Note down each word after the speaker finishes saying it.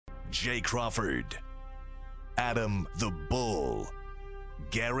Jay Crawford, Adam the Bull,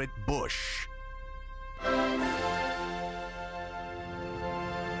 Garrett Bush,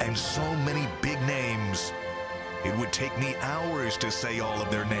 and so many big names, it would take me hours to say all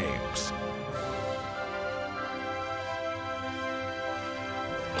of their names.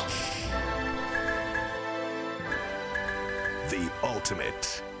 The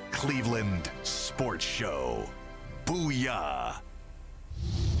ultimate Cleveland sports show. Booyah!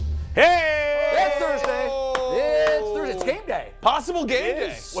 Hey! It's Thursday. It's Thursday. It's game day. Possible game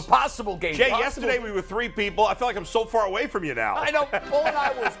day. With possible game Jay, day. yesterday we were three people. I feel like I'm so far away from you now. I know. Bull and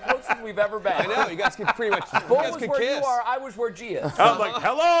I were as close as we've ever been. I know, you guys could pretty much Bull you guys was could where kiss. you are. I was where G is. I'm like,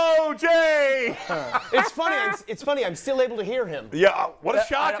 hello, Jay! It's funny, I'm still able to hear him. Yeah, what a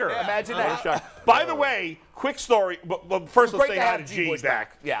shocker. Imagine What a that. shocker. By the way, quick story. But first, let's Great say to hi have to G G Bush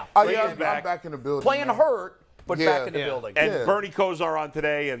back. Yeah. Oh, Great yeah, he's back. I'm back in the building. Playing man. hurt, but Yeah. back in the Yeah. building. And Yeah. Bernie Kosar on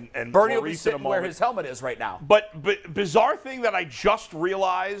today, and Bernie will be Maurice in a sitting where moment. his helmet is right now. But bizarre thing that I just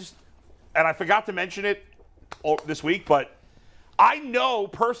realized, and I forgot to mention it this week, but I know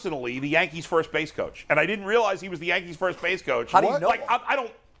personally the Yankees' first base coach, and I didn't realize he was the Yankees' first base coach. How do you know Like him?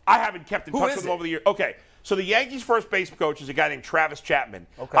 I haven't kept in Who touch is with him it? over the years. Okay, so the Yankees' first base coach is a guy named Travis Chapman.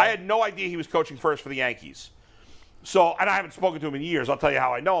 Okay. I had no idea he was coaching first for the Yankees. So, and I haven't spoken to him in years. I'll tell you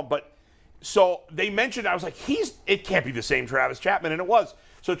how I know him. But so they mentioned, I was like, it can't be the same Travis Chapman, and it was.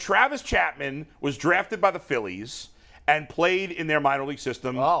 So Travis Chapman was drafted by the Phillies and played in their minor league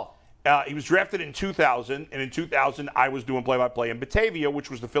system. Oh. He was drafted in 2000, and in 2000 I was doing play-by-play in Batavia,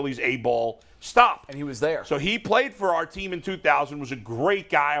 which was the Phillies' A-ball stop. And he was there. So he played for our team in 2000, was a great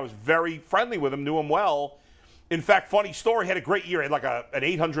guy. I was very friendly with him, knew him well. In fact, funny story, he had a great year. He had like an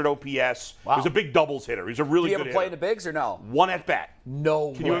 800 OPS. Wow. He was a big doubles hitter. He was a really Did he good ever hitter. play in the bigs or no? One at bat.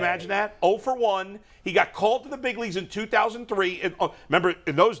 No Can you imagine that? 0 for 1. He got called to the big leagues in 2003. Remember,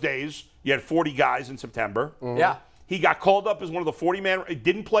 in those days, you had 40 guys in September. Yeah. He got called up as one of the 40-man. He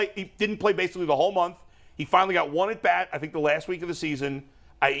didn't play basically the whole month. He finally got one at bat, I think the last week of the season.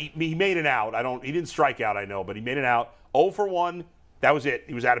 He made an out. He didn't strike out, I know, but he made an out. 0 for 1. That was it.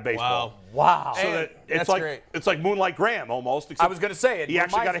 He was out of baseball. Wow. So That's great. It's like Moonlight Graham almost. I was going to say it. He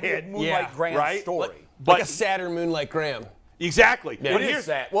actually got a reminds me of hit. Moonlight Yeah. Grant's Right? story. But Like a sadder Moonlight Graham. exactly. Yeah. But It is here's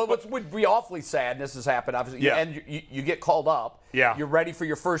sad. Well, what would be awfully sad, and this has happened, obviously, Yeah. and you get called up. Yeah. You're ready for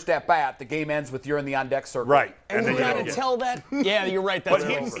your first at-bat. The game ends with you're in the on-deck circle. right. And then you you gotta don't get- tell that. Yeah, you're right. That's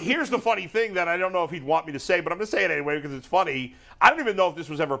But over. here's the funny thing that I don't know if he'd want me to say, but I'm going to say it anyway because it's funny. I don't even know if this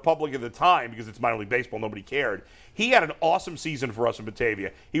was ever public at the time because it's minor league baseball. Nobody cared. He had an awesome season for us in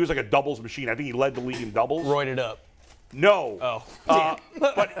Batavia. He was like a doubles machine. I think he led the league in doubles. Roided up. No. Oh.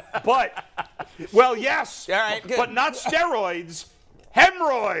 But well, yes. All right, good. But not steroids.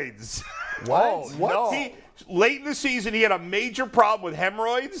 Hemorrhoids. What? No. Late in the season, he had a major problem with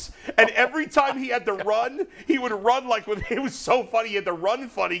hemorrhoids, and every time he had to run, he would run like it was so funny. He had to run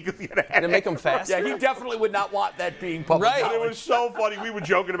funny because he had a To make him faster. Yeah, he definitely would not want that being public Right. It knowledge. was so funny. We were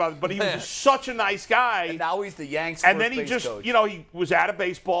joking about it, but he was just such a nice guy. And now he's the Yanks And first then he base just, coach. he was out of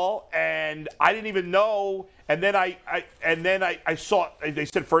baseball, and I didn't even know. And then I saw they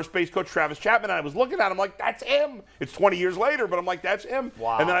said first base coach Travis Chapman, and I was looking at him like that's him. It's 20 years later, but I'm like that's him.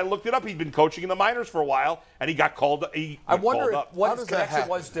 Wow. And then I looked it up. He'd been coaching in the minors for a while, and he got called. I wonder up. what How his does that connection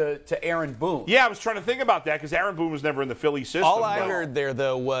was to Aaron Boone. Yeah, I was trying to think about that because Aaron Boone was never in the Philly system. All I but- heard there,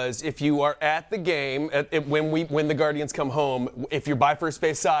 though, was if you are at the game, when the Guardians come home, if you're by first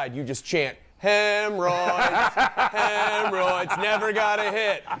base side, you just chant, hemorrhoids, hemorrhoids, never got a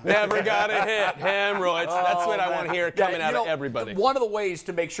hit, hemorrhoids. That's what I want to hear coming out of everybody. One of the ways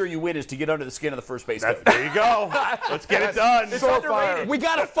to make sure you win is to get under the skin of the first base coach. There you go. Let's get it done. It's underrated. We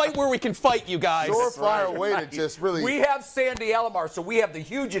got to fight where we can fight, you guys. Surefire way to just really. We have Sandy Alomar, so we have the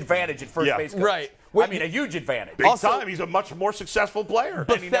huge advantage at first Yeah. base coach. Right. I mean, a huge advantage. Big Also- time. He's a much more successful player.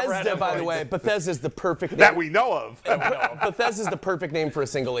 And he never had Bethesda, by the hemorrhoids. way, Bethesda's the perfect name. That we know of. Bethesda's the perfect name for a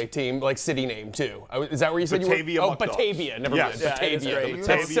single A team, like city name too. Is that where you said Batavia you were? Oh, Muck Dogs. Batavia. Never Yes. mind. Yeah, it is Batavia. great. That's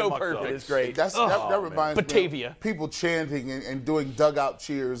Batavia so Muck Dogs. perfect. It's great. that reminds me Batavia. of people chanting and doing dugout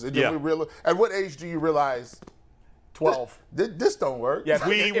cheers. And Yeah. at what age do you realize 12. this don't work? Yeah,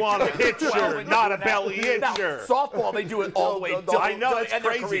 We want a pitcher, not a belly Now, itcher. softball, they do it all the way No, till I know, it's end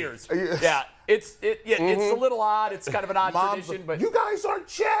their crazy. careers. Yeah. It's a little odd. It's kind of an odd Mom, tradition, but you guys aren't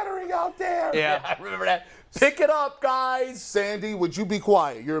chattering out there. Yeah. I remember that. Pick it up, guys. Sandy, would you be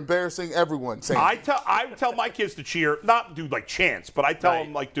quiet? You're embarrassing everyone. Sandy. I tell my kids to cheer, not do like chants, but I tell Right.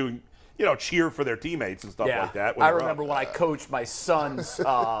 them like doing, cheer for their teammates and stuff like that. when I they're remember up. when I coached my son's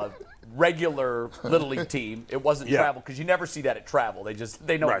regular Little League team. It wasn't Yeah. travel because you never see that at travel.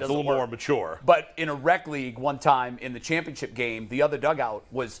 They know Right, it it's a doesn't little work. more mature. But in a rec league one time in the championship game, the other dugout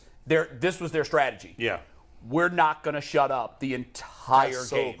was This was their strategy. Yeah. We're not going to shut up the entire That's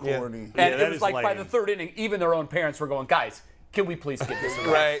so game. corny. And Yeah, it that was is like by lame. the third inning, even their own parents were going, guys, can we please get this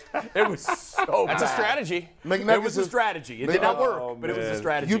Right. It was so That's a bad. strategy. It was a strategy. It did not work, Oh, but it was a man.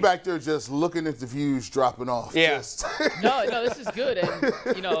 strategy. You back there just looking at the views dropping off. Yeah. Just- No, this is good. And,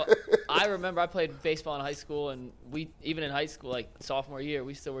 I remember I played baseball in high school, and even in high school, like sophomore year,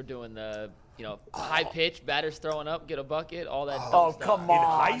 we still were doing the, high pitch, batters throwing up, get a bucket, all that Oh, stuff. come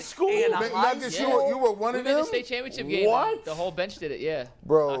on. high school? In Nuggets, high school? you were one We of made the them? state championship game. What? The whole bench did it, yeah.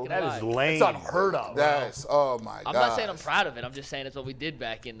 Bro, Not That gonna is lie. lame. It's unheard of. That's, oh my God. I'm not saying I'm proud of it. I'm just saying it's what we did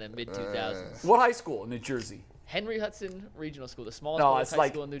back in the mid-2000s. What high school in New Jersey? Henry Hudson Regional School, the smallest No, public it's high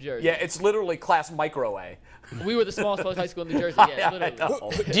like school in New Jersey. Yeah, it's literally class micro A. We were the smallest public high school in New Jersey. Yeah, Yeah, literally. I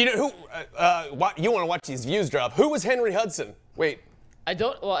know. Do you know who? You want to watch these views drop? Who was Henry Hudson? Wait. I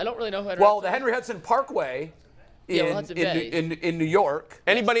don't really know who Henry Well, Hudson the is. Henry Hudson Parkway Yeah, in, Hudson in, Bay. in New York.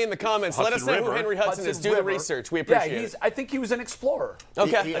 Anybody in the comments, let us Hudson know who River. Henry Hudson is. Do the River. research. We appreciate it. I think he was an explorer.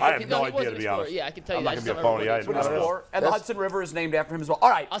 Okay. I have No, no he idea, wasn't to be an explorer. honest. Yeah, I can tell you I'm that. not I going to be a just don't phony. remember I what don't he was. know. Explorer. And the Hudson River is named after him as well. All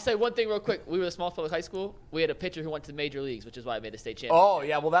right. I'll say one thing real quick. We were the smallest public high school. We had a pitcher who went to the major leagues, which is why I made the state championship. Oh,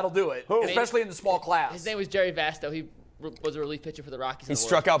 yeah, well, that'll do it. Especially in the small class. His name was Jerry Vasto. He was a relief pitcher for the Rockies. He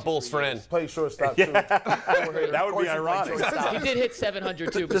struck out Bulls for N. Play shortstop, too. That would be ironic. He did hit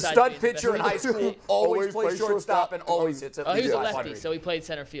 700 too. The besides stud being the pitcher in best high school player. always Always plays shortstop and always hits at Oh, he least was a 500. lefty, so he played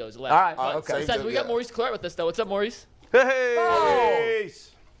center field. He was a lefty. All right, But okay. besides, we got Yeah. Maurice Claret with us, though. What's up, Maurice? Hey!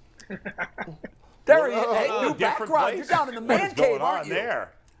 There he is. Hey, new Different background. place. You're down in the What man is going cave, on aren't you?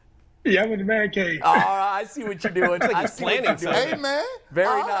 there? Yeah, I'm in the man cave. All right, I see what you're doing. I see what planning you're doing. Hey, man. Very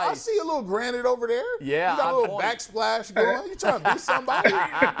I nice. see a little granite over there. Yeah, You got a on little point. backsplash going. You trying to be somebody?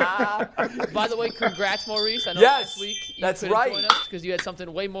 By the way, congrats, Maurice. I know Yes, last week you that's couldn't right. join us because you had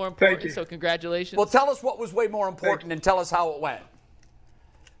something way more important. you. So congratulations. Well, tell us what was way more important and tell us how it went.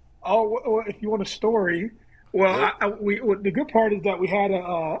 Oh, well, if you want a story, well, the good part is that we had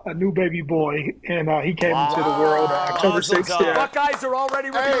a new baby boy, and he came into the world October Awesome 6th. talk. Yeah. Buckeyes are already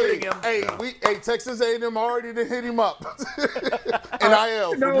recruiting him. Hey, Texas A&M already done hit him up.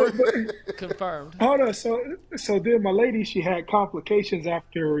 NIL. No, but, Confirmed. hold on. So then my lady, she had complications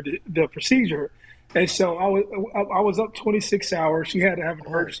after the procedure, and so I was up 26 hours. She had to have an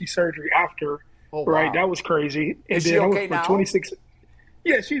emergency surgery after. Oh, Right, wow. that was crazy. And Is she then I okay went from now? 26.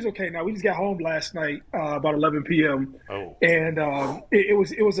 Yeah, she's okay now. We just got home last night about 11 p.m. Oh. And it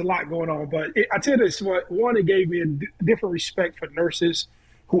was a lot going on. But I tell you this, one, it gave me a different respect for nurses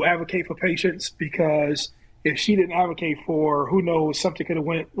who advocate for patients, because if she didn't advocate for, who knows, something could have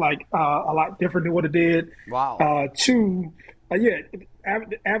went like a lot different than what it did. Wow. Two,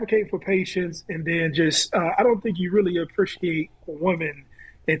 advocate for patients, and then just I don't think you really appreciate women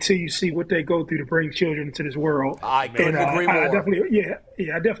until you see what they go through to bring children into this world. I couldn't agree I more.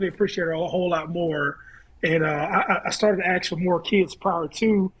 definitely appreciate her a whole lot more. And I started to ask for more kids prior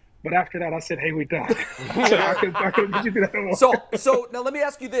to, but after that I said, hey, we're done. So I couldn't get you through that no more. So now let me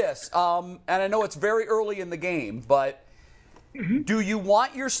ask you this, and I know it's very early in the game, but do you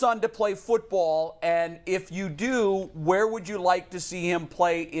want your son to play football? And if you do, where would you like to see him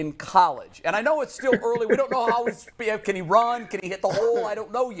play in college? And I know it's still early. We don't know how can he run? Can he hit the hole? I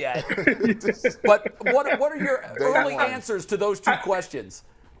don't know yet. But what are your early answers to those two questions?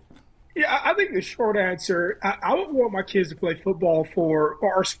 Yeah, I think the short answer, I would want my kids to play football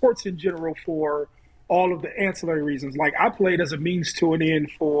or sports in general for all of the ancillary reasons. Like, I played as a means to an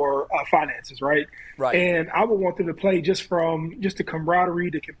end for finances, right? Right. And I would want them to play just the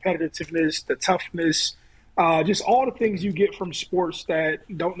camaraderie, the competitiveness, the toughness, just all the things you get from sports that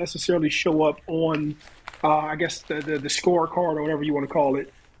don't necessarily show up on, I guess, the scorecard or whatever you want to call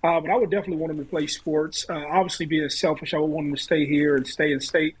it. But I would definitely want them to play sports. Obviously, being selfish, I would want them to stay here and stay in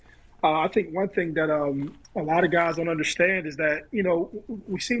state. I think one thing that a lot of guys don't understand is that,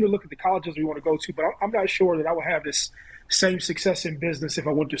 we seem to look at the colleges we want to go to, but I'm not sure that I would have this same success in business if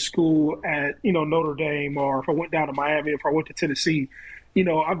I went to school at, Notre Dame, or if I went down to Miami, if I went to Tennessee.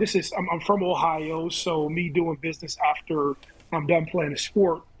 I'm from Ohio, so me doing business after I'm done playing a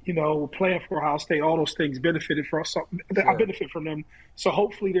sport, playing for Ohio State, all those things benefited from us. I benefit from them. So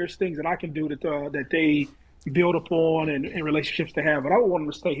hopefully there's things that I can do that they build upon and relationships to have. But I would want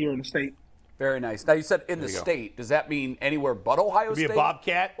them to stay here in the state. Very nice. Now, you said in the state. Does that mean anywhere but Ohio Be State? a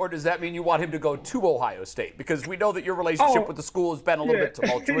Bobcat? Or does that mean you want him to go to Ohio State? Because we know that your relationship with the school has been a little bit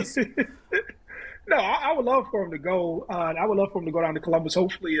tumultuous. No, I would love for him to go. I would love for him to go down to Columbus.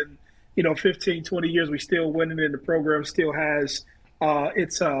 Hopefully in 15, 20 years, we still winning and the program still has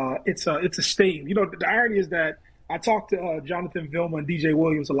it's a steam. The irony is that I talked to Jonathan Vilma and DJ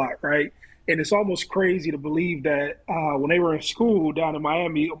Williams a lot, right? And it's almost crazy to believe that when they were in school down in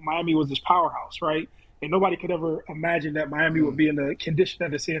Miami, Miami was this powerhouse, right? And nobody could ever imagine that Miami would be in the condition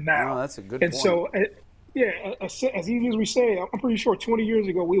that it's in now. No, that's a good and point. So, yeah, as easy as we say, I'm pretty sure 20 years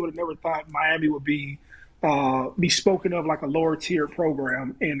ago we would have never thought Miami would be spoken of like a lower tier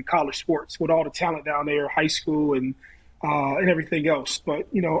program in college sports with all the talent down there, high school and everything else. But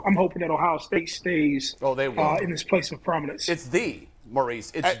I'm hoping that Ohio State stays they will. in this place of prominence. It's the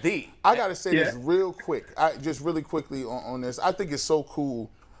Maurice. It's the. I got to say this Yeah. real quick. Just really quickly on this. I think it's so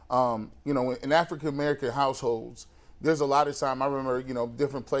cool. In African American households, there's a lot of time. I remember,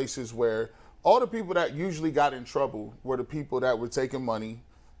 different places where all the people that usually got in trouble were the people that were taking money,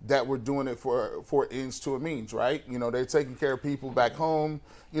 that were doing it for ends to a means, right? They're taking care of people back home.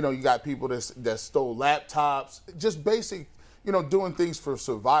 You got people that stole laptops, just basic, doing things for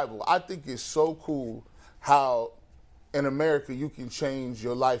survival. I think it's so cool how in America you can change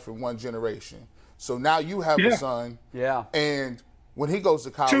your life in one generation. So now you have a son. Yeah. And when he goes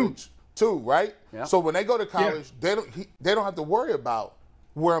to college, two, right? Yeah. So when they go to college, they don't have to worry about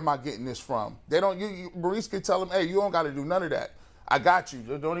where am I getting this from. They don't. Maurice can tell them, hey, you don't got to do none of that. I got you.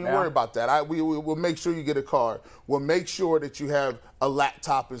 Don't even worry about that. We'll make sure you get a car. We'll make sure that you have a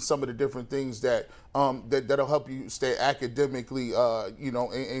laptop and some of the different things that'll help you stay academically,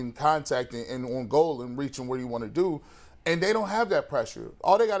 in contact and on goal and reaching where you want to do. And they don't have that pressure.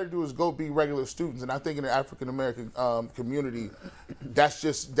 All they got to do is go be regular students. And I think in the African American community, that's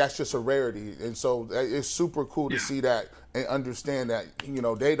just a rarity. And so it's super cool to see that and understand that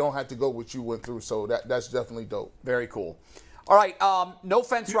they don't have to go what you went through. So that's definitely dope. Very cool. All right, no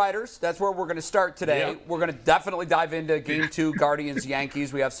fence riders. That's where we're going to start today. Yeah. We're going to definitely dive into Game 2,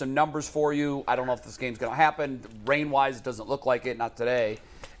 Guardians-Yankees. We have some numbers for you. I don't know if this game's going to happen. Rain-wise, it doesn't look like it, not today.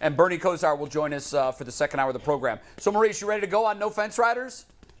 And Bernie Kosar will join us for the second hour of the program. So, Maurice, you ready to go on no fence riders?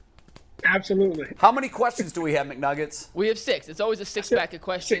 Absolutely. How many questions do we have, McNuggets? We have 6. It's always a 6-pack of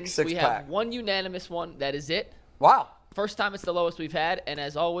questions. Six we pack. have one unanimous one. That is it. Wow. First time it's the lowest we've had. And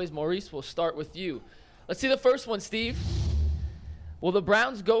as always, Maurice, we'll start with you. Let's see the first one, Steve. Will the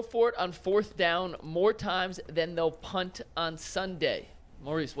Browns go for it on 4th down more times than they'll punt on Sunday?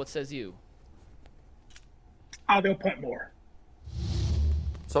 Maurice, what says you? They'll punt more.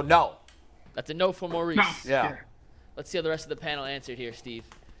 So, no. That's a no for Maurice. No. Yeah. Let's see how the rest of the panel answered here, Steve.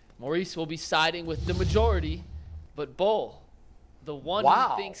 Maurice will be siding with the majority, but Bull, the one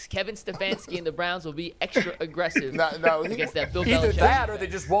who thinks Kevin Stefanski and the Browns will be extra aggressive against that Bill Either Belichick. that or they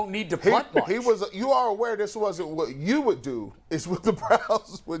just won't need to punt much. You are aware this wasn't what you would do. It's what the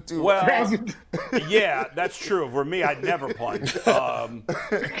Browns would do. Well, yeah, that's true. For me, I'd never punt. But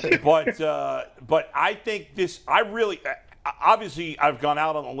I think this. Obviously, I've gone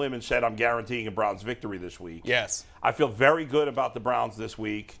out on a limb and said I'm guaranteeing a Browns victory this week. Yes. I feel very good about the Browns this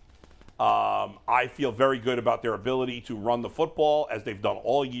week. I feel very good about their ability to run the football as they've done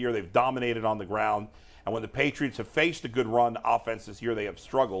all year. They've dominated on the ground. And when the Patriots have faced a good run offense this year, they have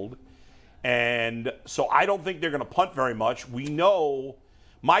struggled. And so I don't think they're going to punt very much. We know,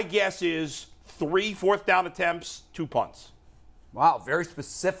 my guess is 3 4th down attempts, 2 punts. Wow, very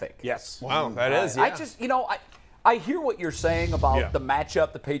specific. Yes. Wow, that is, yeah. I just, I hear what you're saying about the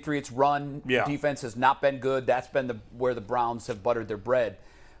matchup. The Patriots' run defense has not been good. That's been where the Browns have buttered their bread.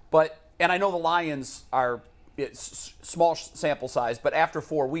 And I know the Lions are small sample size, but after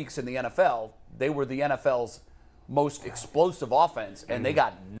 4 weeks in the NFL, they were the NFL's most explosive offense, and they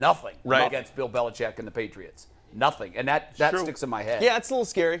got nothing against Bill Belichick and the Patriots. Nothing. And that sticks in my head. Yeah, it's a little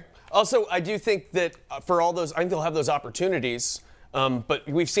scary. Also, I do think that for all those, I think they'll have those opportunities. But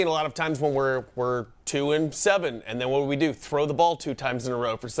we've seen a lot of times when we're 2-7, and then what do? Throw the ball 2 times in a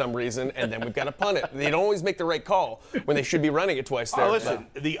row for some reason, and then we've got to punt it. They don't always make the right call when they should be running it twice there. Listen,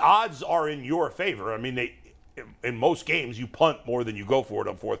 the odds are in your favor. I mean, in most games, you punt more than you go for it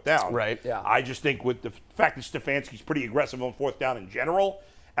on 4th down. Right. Yeah. I just think with the fact that Stefanski's pretty aggressive on 4th down in general,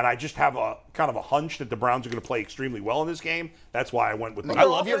 and I just have a kind of a hunch that the Browns are going to play extremely well in this game. That's why I went with the I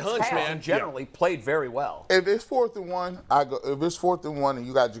love your hunch, man. Generally played very well. If it's 4th and 1, I go. If it's 4th and 1 and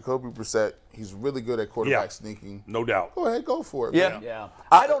you got Jacoby Brissett, he's really good at quarterback sneaking. No doubt. Go ahead, go for it. Yeah. Man. Yeah.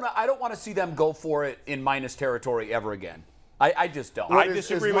 I don't want to see them go for it in minus territory ever again. I just don't. I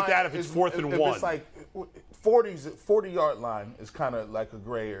disagree with that if it's 4th and 1. It's like 40-yard line is kind of like a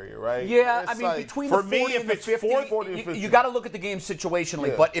gray area, right? Yeah, It's I mean, like, between for the 40 me, and if the it's 50, 40 and 50. you got to look at the game situationally.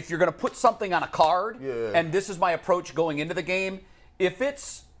 Yeah. But if you're going to put something on a card, Yeah. and this is my approach going into the game, if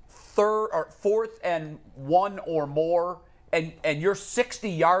it's 4th and 1 or more, and you're 60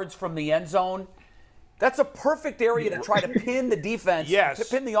 yards from the end zone, that's a perfect area to try to pin the defense, Yes. to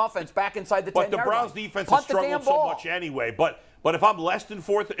pin the offense back inside the 10-yard But line. the Browns defense Punt has the damn struggled so ball. much anyway. But But if I'm less than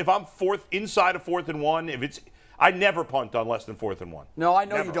fourth, if I'm inside of 4th and 1, I never punt on less than 4th and 1. No, I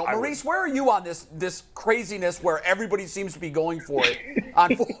know Never. you don't. I Maurice, where are you on this craziness where everybody seems to be going for it?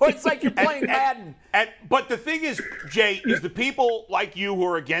 It's like you're playing Madden. But the thing is, Jay, is the people like you who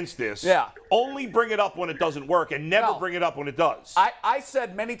are against this only bring it up when it doesn't work and never bring it up when it does. I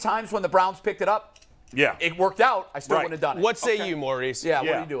said many times when the Browns picked it up, it worked out. I still wouldn't have done it. What say you, Maurice? Yeah, what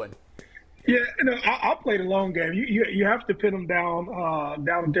are you doing? Yeah, I'll play the long game. You have to pin them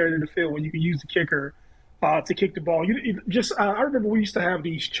down there in the field when you can use the kicker to kick the ball. I remember we used to have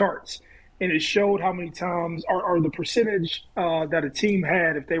these charts, and it showed how many times or the percentage that a team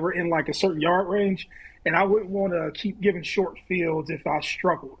had if they were in like a certain yard range. And I wouldn't want to keep giving short fields if I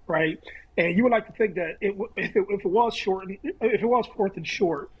struggled, right? And you would like to think that if it was 4th and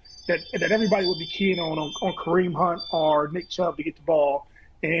short, that everybody would be keen on Kareem Hunt or Nick Chubb to get the ball.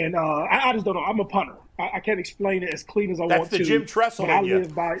 And I just don't know. I'm a punter. I can't explain it as clean as I want to. That's the Jim Tressel I in you.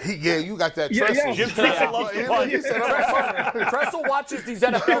 live by. Yeah, you got that Tressel. Yeah. Jim Tressel loves to punt. Tressel watches these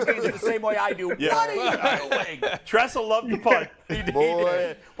NFL games the same way I do. Yeah. What are you doing? Tressel loved to punt.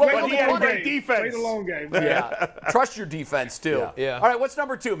 Boy. But he had great Play defense. the long game. Yeah. Trust your defense, too. Yeah. All right, what's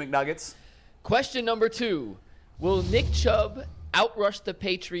number 2, McNuggets? Question number 2. Will Nick Chubb outrush the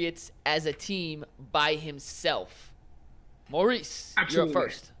Patriots as a team by himself? Maurice, Absolutely. you're up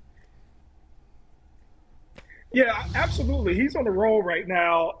first. Yeah, absolutely. He's on the roll right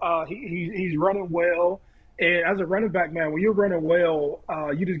now. He's running well, and as a running back, man, when you're running well,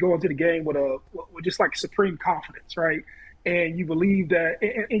 you just go into the game with just like supreme confidence, right? And you believe that,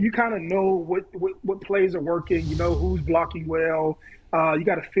 and you kind of know what plays are working. You know who's blocking well. You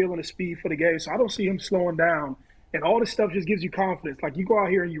got a feel and a speed for the game, so I don't see him slowing down. And all this stuff just gives you confidence. Like you go out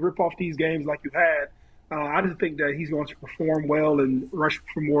here and you rip off these games like you had. I just think that he's going to perform well and rush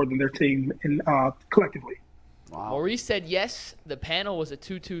for more than their team collectively. Wow. Maurice said yes. The panel was a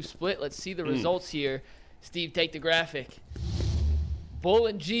 2-2 split. Let's see the results here. Steve, take the graphic. Bull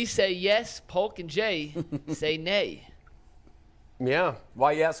and G say yes. Polk and Jay say nay. Yeah.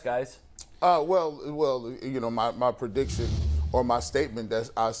 Why yes, guys? Well, you know, my prediction or my statement that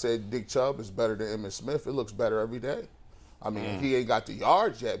I said Nick Chubb is better than Emmitt Smith. It looks better every day. I mean, he ain't got the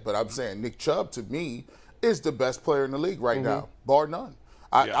yards yet, but I'm saying Nick Chubb to me is the best player in the league right now, bar none.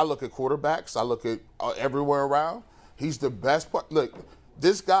 I look at quarterbacks. I look at everywhere around. He's the best part. Look,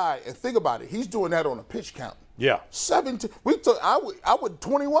 this guy, and think about it. He's doing that on a pitch count. Yeah. 17. I would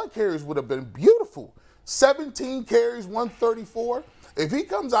 21 carries would have been beautiful. 17 carries, 134. If he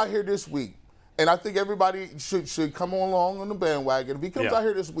comes out here this week, and I think everybody should come along on the bandwagon. If he comes out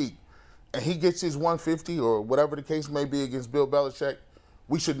here this week and he gets his 150 or whatever the case may be against Bill Belichick,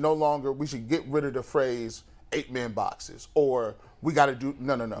 we should get rid of the phrase 8-man boxes or we got to do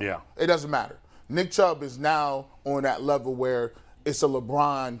no. Yeah. It doesn't matter. Nick Chubb is now on that level where it's a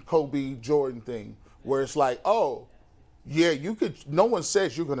LeBron, Kobe, Jordan thing where it's like, oh, yeah, no one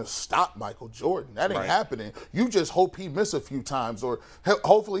says you're going to stop Michael Jordan. That ain't happening. You just hope he miss a few times or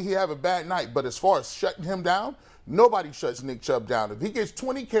hopefully he have a bad night. But as far as shutting him down, nobody shuts Nick Chubb down. If he gets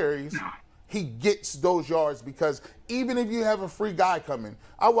 20 carries, he gets those yards because even if you have a free guy coming,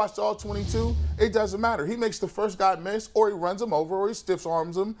 I watched all 22, it doesn't matter. He makes the first guy miss or he runs him over or he stiff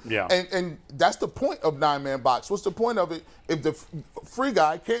arms him. Yeah. And that's the point of 9-man box. What's the point of it if the free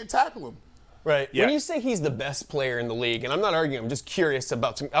guy can't tackle him? Right. Yeah. When you say he's the best player in the league, and I'm not arguing, I'm just curious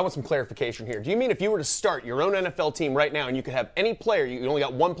about I want some clarification here. Do you mean if you were to start your own NFL team right now and you could have any player, you only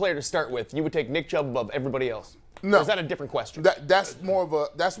got one player to start with, you would take Nick Chubb above everybody else? No. Or is that a different question? That's more of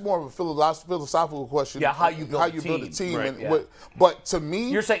a philosophical question. Yeah, how you build a team. Right, and yeah. but to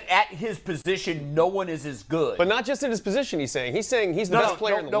me, You're saying at his position, no one is as good. But not just in his position, he's saying the best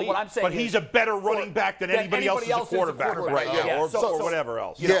player in the league. What I'm saying But he's a better running back than anybody else as a quarterback. Right, yeah. Or whatever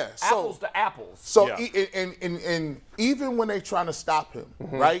else. You know, Yeah, so- apples to apples. So Yeah. and even when they're trying to stop him,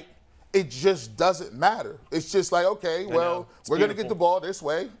 right? It just doesn't matter. It's just like, okay, well, we're going to get the ball this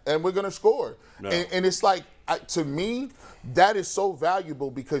way, and we're going to score. No. And it's like, to me, that is so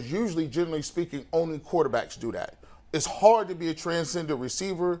valuable because usually, generally speaking, only quarterbacks do that. It's hard to be a transcendent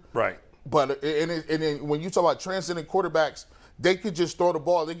receiver. Right. But and when you talk about transcendent quarterbacks, they could just throw the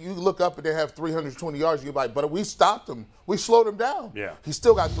ball. You look up and they have 320 yards. You're like, but we stopped him. We slowed him down. Yeah. He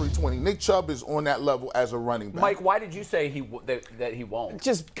still got 320. Nick Chubb is on that level as a running back. Mike, why did you say that he won't?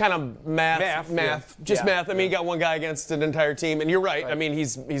 Just kind of math. Yeah. Math. I mean, you got one guy against an entire team, and you're right. I mean,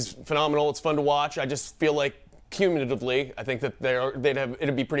 he's phenomenal. It's fun to watch. I just feel like cumulatively, I think that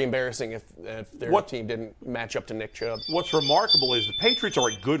it'd be pretty embarrassing if their team didn't match up to Nick Chubb. What's remarkable is the Patriots are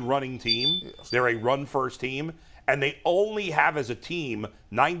a good running team. They're a run-first team. and they only have as a team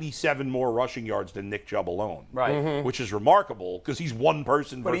 97 more rushing yards than Nick Chubb alone. Right. Which is remarkable because he's one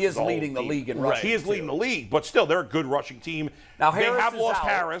person But versus he is the whole leading the team. league in rushing. He is leading the league, but still, they're a good rushing team. Now, they Harris have is lost out.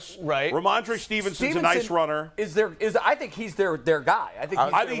 Harris. Right. Ramondre Stevenson's a nice runner. I think he's their guy. I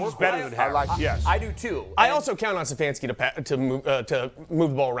think he's better than Harris. Yes. I do too. I also count on Stefanski to move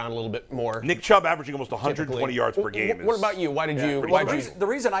the ball around a little bit more. Nick Chubb averaging almost 120 typically. yards per game. What about you? Why did you? Well, the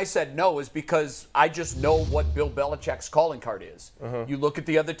reason I said no is because I just know what Bill Belichick's calling card is. You look at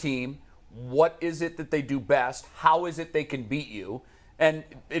the other team. What is it that they do best? How is it they can beat you? And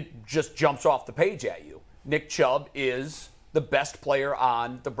it just jumps off the page at you. Nick Chubb is the best player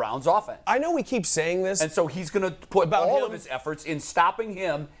on the Browns offense. I know we keep saying this. And so he's going to put About all him? of his efforts in stopping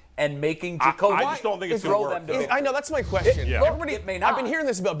him and making Jacoby I just don't think it's throw gonna work, them to though. victory. I know, that's my question. It may not. I've been hearing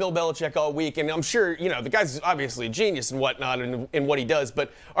this about Bill Belichick all week, and I'm sure, the guy's obviously a genius and whatnot in what he does,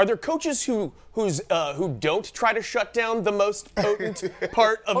 but are there coaches who don't try to shut down the most potent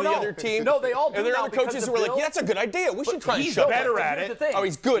part of the other team? No, they all do. And there now are other coaches because who are like, Bill- yeah, that's a good idea. We should try to he's shut better down. at Here's it. the thing. Oh,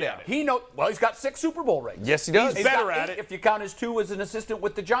 he's good at it. He's got 6 Super Bowl rings. Yes, he does. He's better got at 8 it. if you count his 2 as an assistant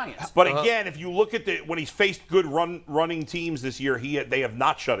with the Giants. But again, if you look at when he's faced good running teams this year, they have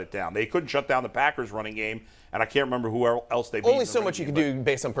not shut it down. They couldn't shut down the Packers running game, and I can't remember who else they beat. Only so much you can do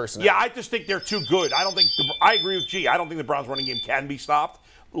based on personnel. Yeah, I just think they're too good. I agree with G. I don't think the Browns running game can be stopped.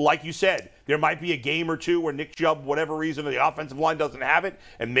 Like you said, there might be a game or two where Nick Chubb, whatever reason, the offensive line doesn't have it,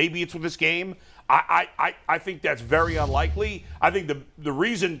 and maybe it's with this game. I think that's very unlikely. I think the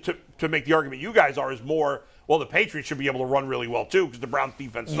reason to make the argument you guys are is more, well, the Patriots should be able to run really well too because the Browns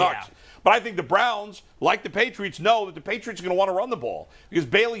defense sucks. Yeah. But I think the Browns, like the Patriots, know that the Patriots are going to want to run the ball because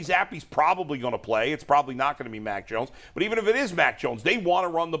Bailey Zappi's probably going to play. It's probably not going to be Mac Jones. But even if it is Mac Jones, they want to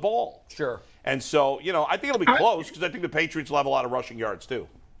run the ball. Sure. And so, I think it'll be close because I think the Patriots will have a lot of rushing yards too.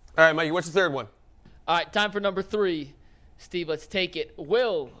 All right, Mikey, what's the third one? All right, time for number 3. Steve, let's take it.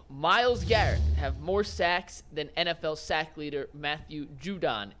 Will Myles Garrett have more sacks than NFL sack leader Matthew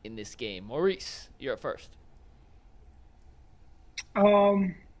Judon in this game? Maurice, you're up first.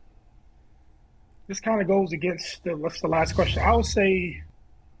 This kind of goes against the last question. I would say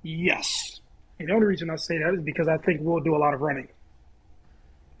yes. And the only reason I say that is because I think we'll do a lot of running.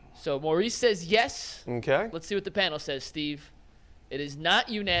 So Maurice says yes. Okay. Let's see what the panel says, Steve. It is not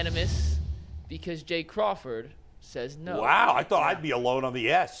unanimous because Jay Crawford says no. Wow, I thought I'd be alone on the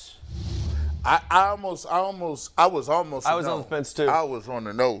yes. I was almost. I was on the fence, too. I was on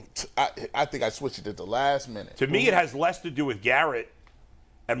the no. I think I switched it at the last minute. To me, it has less to do with Garrett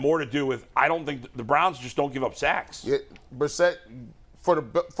and more to do with I don't think the Browns just don't give up sacks. Yeah, Brissett, for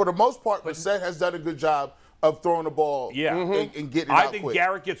the most part, Brissett has done a good job of throwing the ball and getting it out think quick.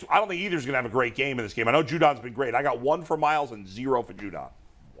 Garrett I don't think either's going to have a great game in this game. I know Judon's been great. I got 1 for Myles and 0 for Judon.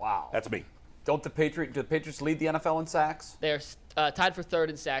 Wow. That's me. Do the Patriots lead the NFL in sacks? They're tied for 3rd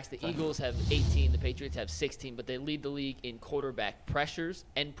in sacks. The Eagles have 18. The Patriots have 16, but they lead the league in quarterback pressures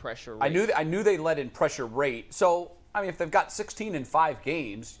and pressure rate. I knew they led in pressure rate. So, I mean, if they've got 16 in 5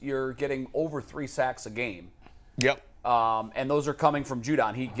 games, you're getting over 3 sacks a game. Yep. And those are coming from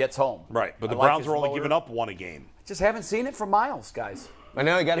Judon. He gets home. Right, but the I like Browns his are only lower- giving up 1 a game. Just haven't seen it from Myles, guys. I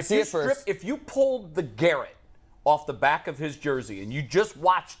know, you got to see it first. If you pulled the Garrett off the back of his jersey and you just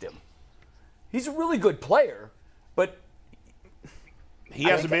watched him, he's a really good player, but He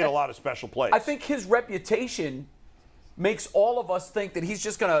hasn't made a lot of special plays. I think his reputation makes all of us think that he's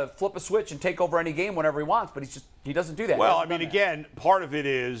just going to flip a switch and take over any game whenever he wants, but he doesn't do that. Well, He I hasn't mean, done that. again, part of it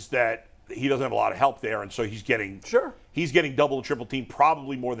is that he doesn't have a lot of help there, and so he's getting double and triple team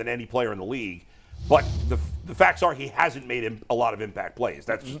probably more than any player in the league. But the facts are he hasn't made a lot of impact plays.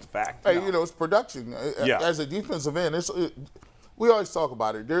 That's just a fact. Hey, it's production. Yeah. As a defensive end, we always talk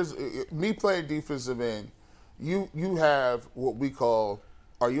about it. There's me playing defensive end. You have what we call: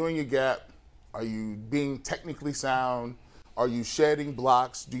 are you in your gap? Are you being technically sound? Are you shedding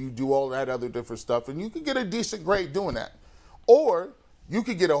blocks? Do you do all that other different stuff? And you can get a decent grade doing that, or you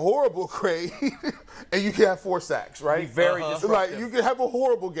could get a horrible grade and you can have 4 sacks, right? Be very disruptive. Like, you can have a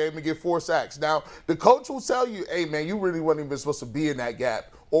horrible game and get 4 sacks. Now, the coach will tell you, hey, man, you really weren't even supposed to be in that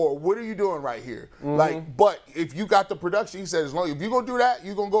gap. Or what are you doing right here? But if you got the production, he said, if you're going to do that,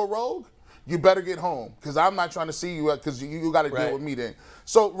 you're going to go rogue, you better get home because I'm not trying to see you because you got to deal with me then.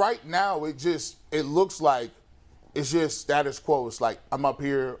 So right now, it looks like it's just status quo. It's like I'm up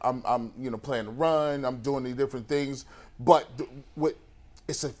here, I'm playing the run, I'm doing the different things. But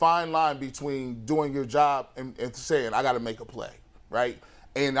it's a fine line between doing your job and saying, I got to make a play, right?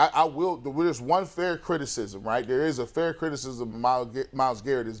 And I will, there's one fair criticism, right? There is a fair criticism of Myles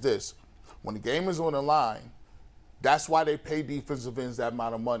Garrett is this. When the game is on the line, That's why they pay defensive ends that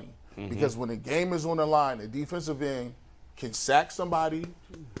amount of money. Because when the game is on the line, the defensive end can sack somebody,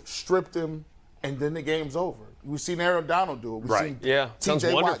 strip them, and then the game's over. We've seen Aaron Donald do it. We've seen Sounds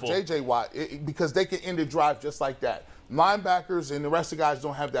TJ Watt, wonderful. JJ Watt, because they can end the drive just like that. Linebackers and the rest of the guys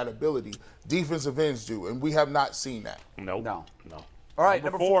don't have that ability. Defensive ends do, and we have not seen that. Nope. No. No. All right,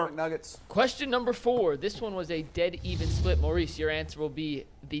 number 4, 4. McNuggets. Question number 4. This one was a dead even split. Maurice, your answer will be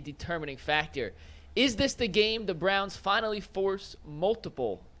the determining factor. Is this the game the Browns finally force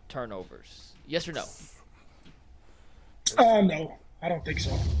multiple turnovers? Yes or no? No, I don't think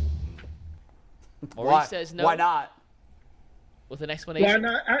so. Maurice says no. Why not? With an explanation. Why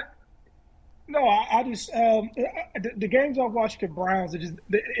not? I just the games I've watched the Browns, it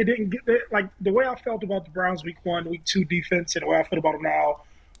didn't get like the way I felt about the Browns week 1, week 2 defense, and the way I feel about them now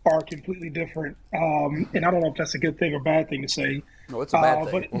are completely different. And I don't know if that's a good thing or bad thing to say. No, it's a bad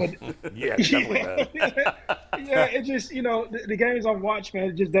thing. But Yeah, it's definitely bad. yeah, it just the games I've watched, man,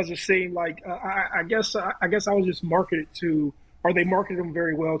 it just doesn't seem like I guess I was just marketed to, or they marketed them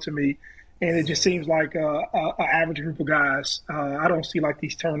very well to me. And it just seems like an average group of guys. I don't see like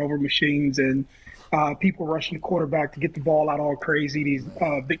these turnover machines and people rushing the quarterback to get the ball out all crazy. These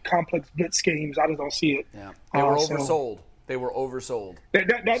big complex blitz schemes. I just don't see it. Yeah. They were oversold. They were oversold.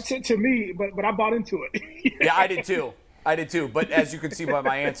 That's it to me. But I bought into it. Yeah, I did too. But as you can see by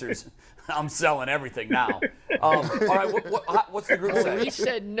my answers, I'm selling everything now. All right, what's the group say? Maurice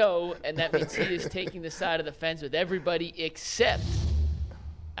said no, and that means he is taking the side of the fence with everybody except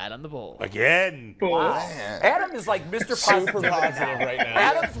Adam the Bull. Again. Wow. Adam is like Mr. Positive. Super positive right now.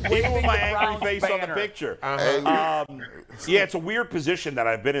 Adam's Even waving with the my angry Browns face banner. on the picture. Hey, Yeah, it's a weird position that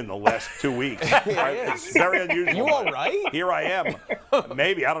I've been in the last 2 weeks. Right? It's very unusual. You all right? Here I am.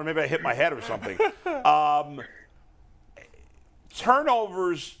 Maybe. I don't know. Maybe I hit my head or something.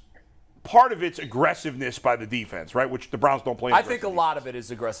 Turnovers, part of it's aggressiveness by the defense, right? Which the Browns don't play. I think a lot of it is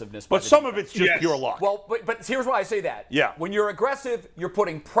aggressiveness. But some of it's just pure luck. Well, but here's why I say that. Yeah. When you're aggressive, you're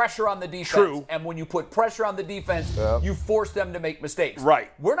putting pressure on the defense. True. And when you put pressure on the defense, you force them to make mistakes.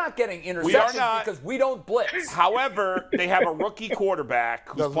 Right. We're not getting interceptions We are not. because we don't blitz. However, they have a rookie quarterback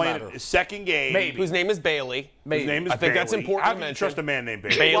who's Doesn't playing matter. his second game. Maybe. Whose name is Bailey. His name is I think that's Bailey. important I to don't mention. trust a man named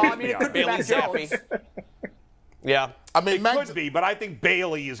Bailey. Bailey. Well, I mean, it could be Bailey's Mac happy. Jones. Yeah. I mean, It could be, but I think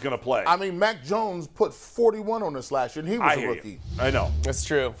Bailey is going to play. Mac Jones put 41 on us last year, and he was I a hear rookie. you. I know. That's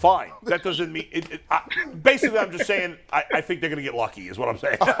true. Fine. That doesn't mean basically, I'm just saying I think they're going to get lucky, is what I'm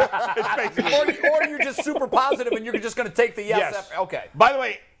saying. It's basically. or you're just super positive and you're just going to take the yes. Yes. Okay. By the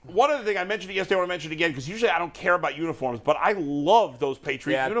way, one other thing I mentioned it yesterday, I want to mention it again because usually I don't care about uniforms, but I love those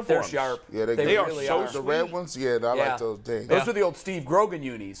Patriot Yeah, uniforms. they're sharp. Yeah, They are really so are. The sweet. red ones, I like those things. Those were the old Steve Grogan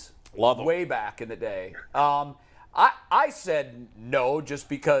unis. Love 'em. Way back in the day. I said no just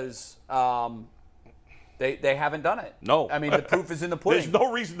because they haven't done it. No. I mean, the proof is in the pudding. There's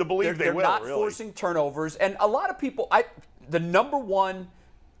no reason to believe they're will. not really. forcing turnovers, and a lot of people. The number one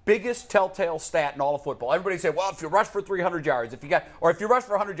biggest telltale stat in all of football. Everybody say, well, if you rush for 300 yards, if you rush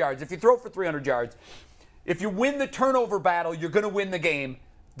for 100 yards, if you throw for 300 yards, if you win the turnover battle, you're going to win the game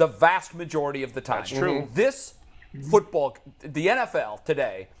the vast majority of the time. That's true. This football, the NFL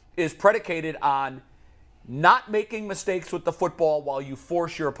today, is predicated on not making mistakes with the football while you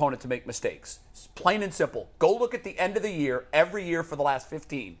force your opponent to make mistakes. It's plain and simple. Go look at the end of the year, every year for the last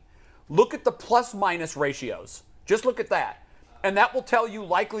 15. Look at the plus-minus ratios. Just look at that. And that will tell you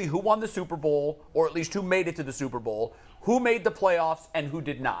likely who won the Super Bowl, or at least who made it to the Super Bowl, who made the playoffs, and who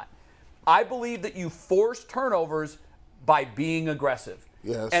did not. I believe that you force turnovers by being aggressive.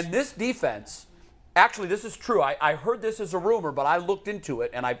 Yes. And this defense, actually, this is true. I heard this as a rumor, but I looked into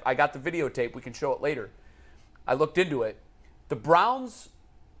it, and I got the videotape. We can show it later. I looked into it. The Browns'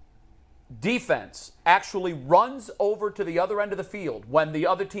 defense actually runs over to the other end of the field when the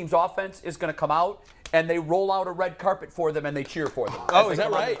other team's offense is going to come out, and they roll out a red carpet for them and they cheer for them. Oh, as is they that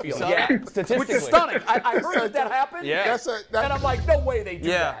come on right? the field. You saw Yeah, that? Statistically. which is stunning. I heard that happened. Yeah. And I'm like, no way they do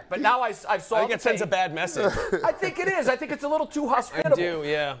that. But now I saw I think the it sends a tape. bad message. I think it is. I think it's a little too hospitable. do,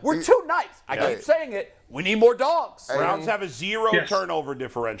 yeah. We're too nice. I keep saying it. We need more dogs. Browns have a 0 Yes. turnover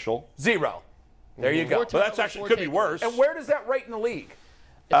differential. 0. There you go. Four But that's turnovers, actually four could be takeaways. worse. And where does that rate in the league?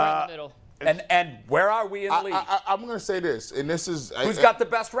 It's right in the middle. And where are we in the league? I'm going to say this, and this is Who's got the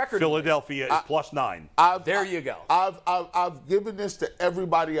best record? Philadelphia is +9. There you go. I've given this to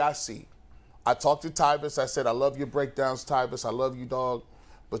everybody I see. I talked to Tyvis. I said, I love your breakdowns, Tyvis. I love you, dog.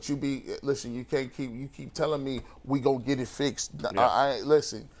 But you keep telling me we gonna get it fixed.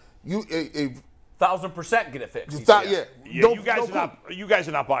 Listen, you 1,000% get it fixed. Yeah, you guys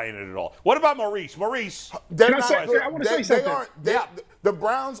are not buying it at all. What about Maurice? Maurice, they're Can I not say- good. I wanna say something. The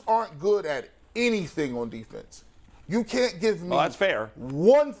Browns aren't good at anything on defense. You can't give me Well, that's fair.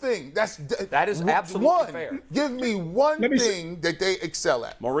 one thing. That is absolutely one. fair. Give me one Let me thing that they excel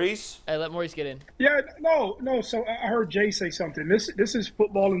at. Maurice? Hey, let Maurice get in. Yeah, no. So I heard Jay say something. This is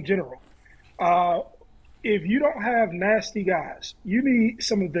football in general. If you don't have nasty guys, you need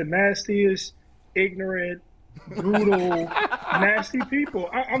some of the nastiest, ignorant, brutal, nasty people.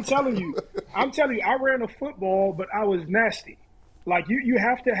 I'm telling you. I ran a football, but I was nasty. Like you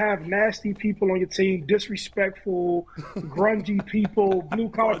have to have nasty people on your team, disrespectful, grungy people, blue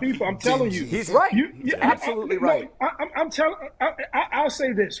collar people. I'm telling you, He's right. He's absolutely right. I'll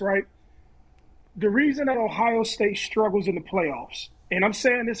say this, right? The reason that Ohio State struggles in the playoffs, and I'm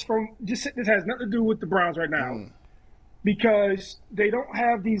saying this this has nothing to do with the Browns right now, because they don't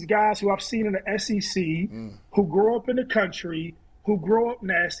have these guys who I've seen in the SEC who grow up in the country, who grow up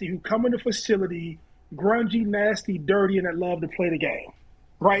nasty, who come in the facility, grungy, nasty, dirty, and that love to play the game,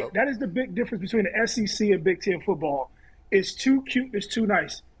 right? That is the big difference between the SEC and Big Ten football. It's too cute, it's too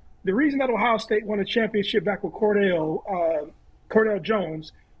nice. The reason that Ohio State won a championship back with Cordell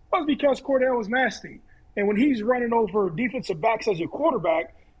Jones was because Cordell was nasty. And when he's running over defensive backs as your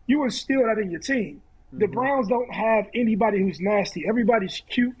quarterback, you instill that in your team. The Browns don't have anybody who's nasty. Everybody's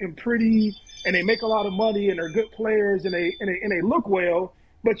cute and pretty, and they make a lot of money, and they're good players, and they look well.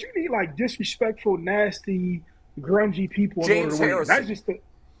 But you need like disrespectful, nasty, grungy people. James Harrison. That's just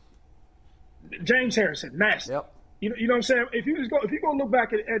James Harrison, nasty. Yep. You know what I'm saying? If you go look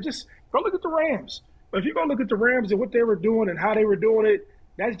back at just go look at the Rams. If you go look at the Rams and what they were doing and how they were doing it,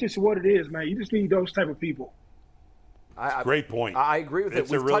 that's just what it is, man. You just need those type of people. Great point. I agree with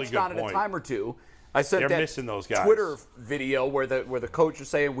It's it. a We've really touched good on it a point. time or two. I sent They're that missing those guys. Twitter video where the coach is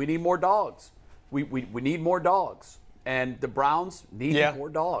saying we need more dogs. We need more dogs. And the Browns need more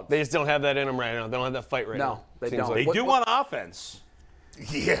dogs. They just don't have that in them right now. They don't have that fight right now. No, they Seems don't. like. They do want offense.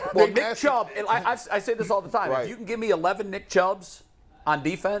 Yeah. Well, they Nick nasty. Chubb, and I say this all the time. Right. If you can give me 11 Nick Chubbs on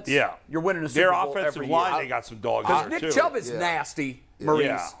defense, you're winning a Super Their Bowl offensive every line, year. they got some dogs Because there, Nick too. Chubb is nasty, Maurice.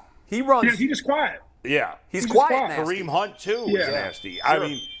 Yeah. He runs. Yeah, he's just quiet. Yeah. He's just quiet, quiet. nasty. Kareem Hunt, too, Yeah. is nasty. I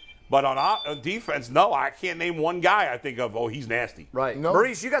mean, but on defense, no, I can't name one guy I think of, he's nasty. Right. No.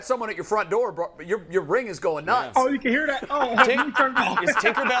 Maurice, you got someone at your front door, bro. Your ring is going nuts. Oh, you can hear that? Oh, you turned it off. Is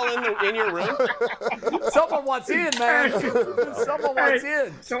Tinkerbell in your room? Someone wants in, man. Someone wants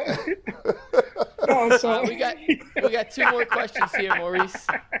in. So, We got two more questions here, Maurice.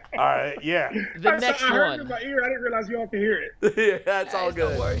 All right, yeah. The next I heard it in one. my ear. I didn't realize y'all could hear it. Yeah, that's all Guys, no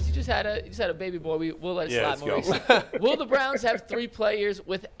good. worries. You just had a baby boy. We'll let it Yeah, slide, let's Maurice. Will the Browns have 3 players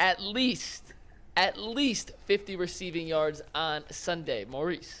with at least 50 receiving yards on Sunday,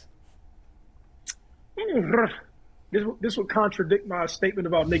 Maurice? This would contradict my statement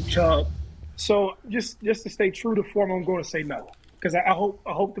about Nick Chubb. So just to stay true to form, I'm going to say no, because I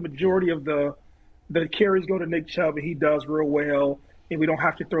hope the majority of the carries go to Nick Chubb and he does real well, and we don't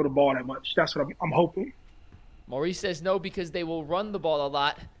have to throw the ball that much. That's what I'm hoping. Maurice says no because they will run the ball a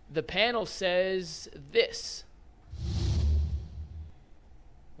lot. The panel says this.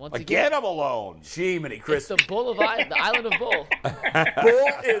 Once again, Get him alone. Jiminy it's Chris. the Bull of the Island of Bull. Bull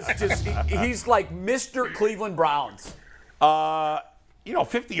is just, he's like Mr. Cleveland Browns.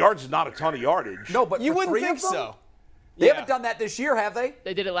 50 yards is not a ton of yardage. No, but You for wouldn't 3 think of them, so. They haven't done that this year, have they?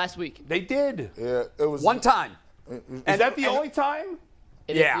 They did it last week. They did. Yeah, it was One time. Is that the only time?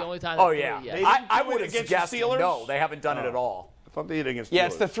 It is Yeah. the only time. Oh, they did yeah. it, yes. They- I didn't do would it have against the suggested Steelers? no. They haven't done it at all. I thought they did against Yeah, Steelers.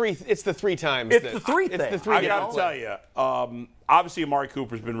 it's the 3 times. It's the 3 thing. It's the 3 I you got know? to tell you, obviously Amari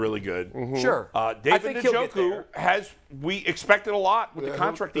Cooper's been really good. Sure. David I think he'll get Njoku there. we expected a lot with the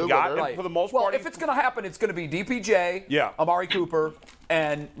contract he he'll got, get there. and for the most Well, part. if it's going to happen, it's going to be DPJ, Yeah. Amari Cooper,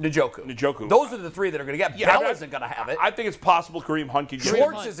 and Njoku. Njoku. Those are the 3 that are going to get. Yeah, Bell I- isn't going to have it. I think it's possible Kareem Hunt could get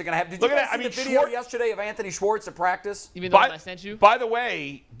Schwartz Hunt. isn't going to have it. Did Look you at guys that. I see mean, the video Schwartz- yesterday of Anthony Schwartz at practice? Even the one I sent you? By the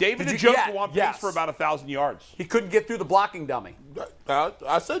way, David Did you- Njoku yeah, on pace yes. for about 1,000 yards. He couldn't get through the blocking dummy.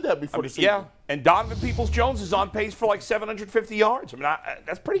 I said that before the season. Yeah, and Donovan Peoples-Jones is on pace for like 750 yards. I mean,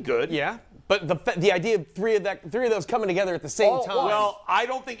 that's pretty good. Yeah, but the idea of three of those coming together at the same All at time. once. Well, I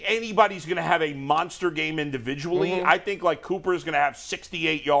don't think anybody's going to have a monster game individually. I think like Cooper's going to have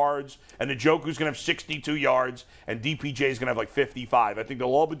 68 yards, and Njoku's going to have 62 yards, and DPJ's going to have like 55. I think they'll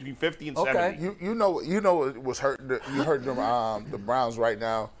all be between 50 and Okay. 70. You know it was hurting. You hurting the Browns right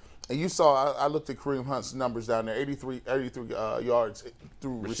now, and you saw. I looked at Kareem Hunt's numbers down there, 83 yards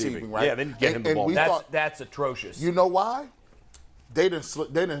through receiving. Right? Yeah, they didn't get him the And ball. we thought, That's atrocious. you know why? They didn't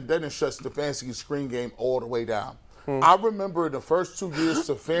shut Stefanski's screen game all the way down. I remember the first 2 years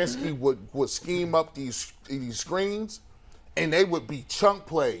Stefanski would scheme up these screens, and they would be chunk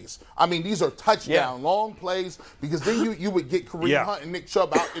plays. I mean, these are touchdown, long plays, because then you would get Kareem Hunt and Nick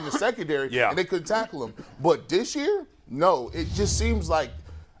Chubb out in the secondary, and they couldn't tackle him. But this year, no, it just seems like,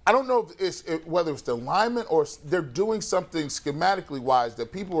 I don't know if whether it's the linemen or they're doing something schematically wise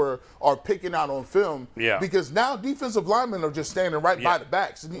that people are picking out on film. Yeah. Because now defensive linemen are just standing right by the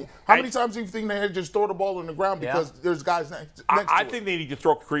backs. And how many times do you think they had to just throw the ball on the ground because there's guys next to I it? think they need to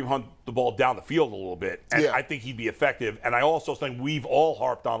throw Kareem Hunt the ball down the field a little bit, and I think he'd be effective. And I also think we've all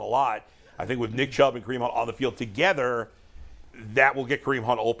harped on a lot. I think with Nick Chubb and Kareem Hunt on the field together, that will get Kareem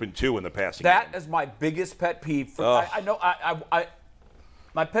Hunt open too in the passing game. That is my biggest pet peeve.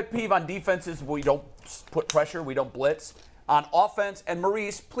 My pet peeve on defense is we don't put pressure, we don't blitz. On offense, and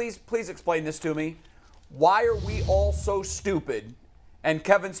Maurice, please explain this to me. Why are we all so stupid and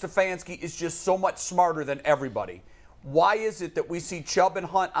Kevin Stefanski is just so much smarter than everybody? Why is it that we see Chubb and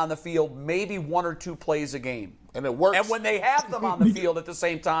Hunt on the field maybe 1 or 2 plays a game? And it works. And when they have them on the field at the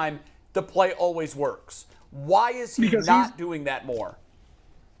same time, the play always works. Why is he not doing that more?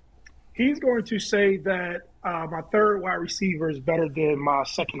 He's going to say that my third wide receiver is better than my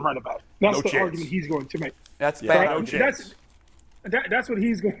second running back. That's the argument he's going to make. That's bad. No chance. That's what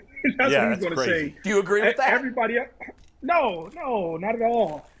he's going. That's what he's going to say. Do you agree with that? Everybody, no, not at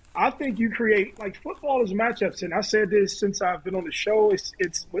all. I think you create football is matchups, and I said this since I've been on the show.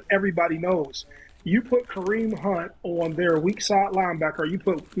 It's what everybody knows. You put Kareem Hunt on their weak side linebacker. You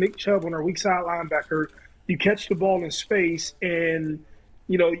put Nick Chubb on their weak side linebacker. You catch the ball in space, and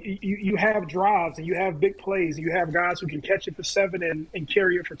you have drives and you have big plays. And you have guys who can catch it for 7 and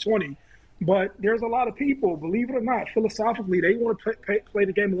carry it for 20. But there's a lot of people, believe it or not, philosophically, they want to play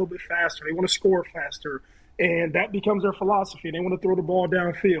the game a little bit faster. They want to score faster. And that becomes their philosophy. They want to throw the ball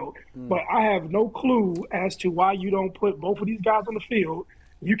downfield. But I have no clue as to why you don't put both of these guys on the field.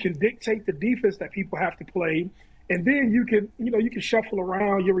 You can dictate the defense that people have to play. And then you can shuffle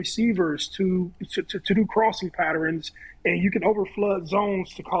around your receivers to do crossing patterns, and you can overflood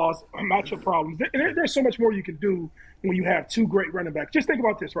zones to cause matchup problems. There's so much more you can do when you have 2 great running backs. Just think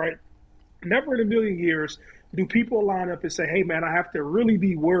about this, right? Never in a million years do people line up and say, hey, man, I have to really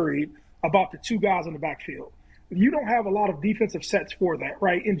be worried about the 2 guys in the backfield. You don't have a lot of defensive sets for that,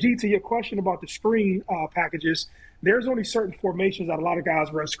 right? And G, to your question about the screen packages, there's only certain formations that a lot of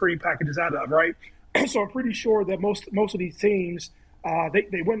guys run screen packages out of, right? So I'm pretty sure that most of these teams,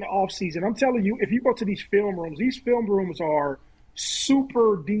 they win the offseason. I'm telling you, if you go to these film rooms are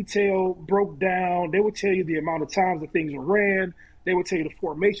super detailed, broke down. They will tell you the amount of times that things were ran. They will tell you the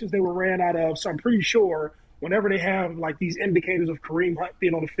formations they were ran out of. So I'm pretty sure whenever they have these indicators of Kareem Hunt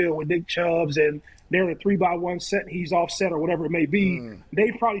being on the field with Nick Chubbs and they're in a 3-by-1 set and he's offset or whatever it may be,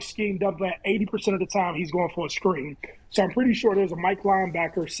 they probably schemed up that 80% of the time he's going for a screen. So I'm pretty sure there's a Mike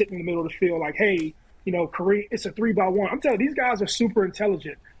linebacker sitting in the middle of the field like, hey, Kareem, it's a 3-by-1. I'm telling you, these guys are super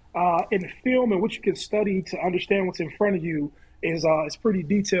intelligent. In the film and what you can study to understand what's in front of you is pretty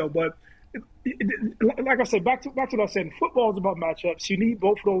detailed. But like I said, back to what I said, football is about matchups. You need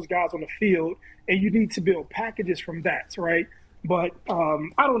both of those guys on the field, and you need to build packages from that, right? But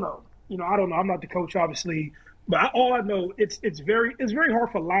I don't know. I don't know. I'm not the coach, obviously. But all I know, it's very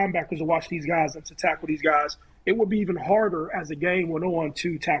hard for linebackers to watch these guys and to tackle these guys. It would be even harder as the game went on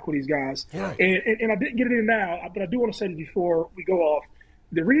to tackle these guys. Yeah. And I didn't get it in now, but I do want to say this before we go off.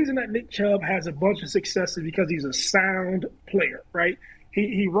 The reason that Nick Chubb has a bunch of success is because he's a sound player, right?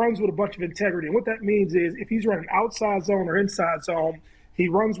 He runs with a bunch of integrity. And what that means is if he's running outside zone or inside zone, he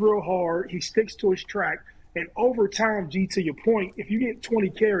runs real hard, he sticks to his track. And over time, G, to your point, if you get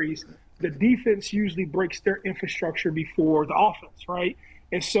 20 carries, the defense usually breaks their infrastructure before the offense, right?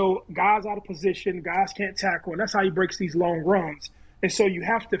 And so guys out of position, guys can't tackle, and that's how he breaks these long runs. And so you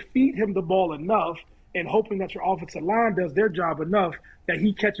have to feed him the ball enough and hoping that your offensive line does their job enough that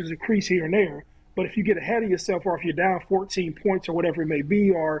he catches a crease here and there. But if you get ahead of yourself or if you're down 14 points or whatever it may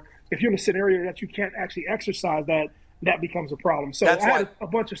be, or if you're in a scenario that you can't actually exercise that becomes a problem. So I had a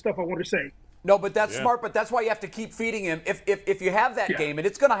bunch of stuff I wanted to say. No, but that's smart, but that's why you have to keep feeding him. If you have that game, and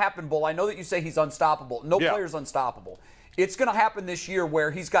it's going to happen, Bull, I know that you say he's unstoppable. No player's unstoppable. It's going to happen this year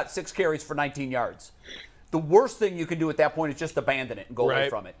where he's got 6 carries for 19 yards. The worst thing you can do at that point is just abandon it and go away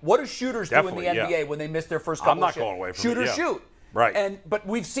from it. What do shooters do in the NBA when they miss their first couple of shots? I'm not going away from Shooters it. shoot. Right. But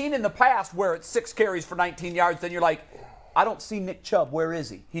we've seen in the past where it's 6 carries for 19 yards, then you're like, I don't see Nick Chubb. Where is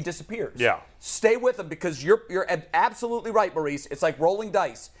he? He disappears. Yeah. Stay with him because you're absolutely right, Maurice. It's like rolling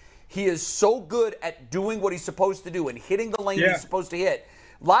dice. He is so good at doing what he's supposed to do and hitting the lane he's supposed to hit.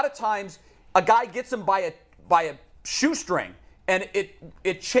 A lot of times, a guy gets him by a shoestring, and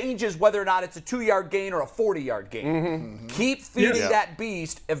it changes whether or not it's a 2-yard gain or a 40-yard gain. Keep feeding that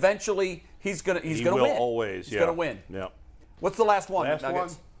beast. Eventually, he's gonna win. Always, he's gonna win. Yeah. What's the last one? Last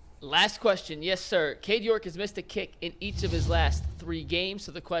Nuggets? one. Last question. Yes, sir. Cade York has missed a kick in each of his last 3 games.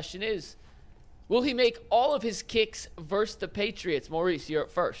 So the question is, will he make all of his kicks versus the Patriots? Maurice, you're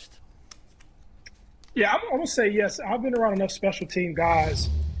up first. Yeah, I'm going to say yes. I've been around enough special team guys,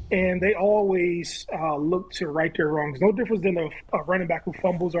 and they always look to right their wrongs. No difference than a running back who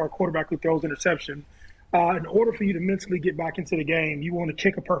fumbles or a quarterback who throws interception. In order for you to mentally get back into the game, you want to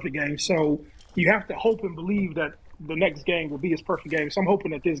kick a perfect game. So you have to hope and believe that the next game will be his perfect game. So I'm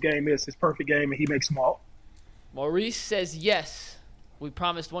hoping that this game is his perfect game and he makes them all. Maurice says yes. We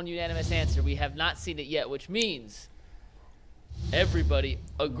promised one unanimous answer. We have not seen it yet, which means everybody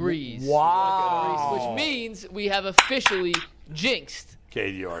agrees. Wow. Which means we have officially jinxed.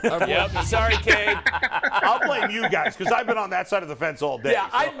 Cade York. Yep. Sorry, Cade. I'll blame you guys because I've been on that side of the fence all day. Yeah,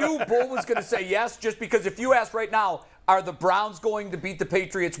 so. I knew Bull was going to say yes, just because if you asked right now, are the Browns going to beat the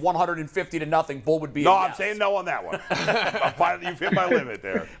Patriots 150-0? Bull would be No, a I'm yes. saying no on that one. You've hit my limit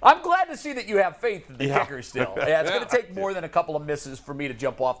there. I'm glad to see that you have faith in the Yeah. kicker still. Yeah, it's going to take more than a couple of misses for me to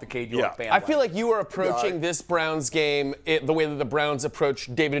jump off the Cade York bandwagon. I feel like you are approaching this Browns game the way that the Browns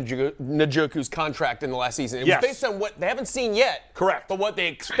approached David Njoku's contract in the last season. It was based on what they haven't seen yet. Correct. But what they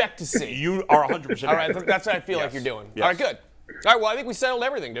expect to see. You are 100% All right, accurate. that's what I feel like you're doing. Yes. All right, good. All right, well, I think we settled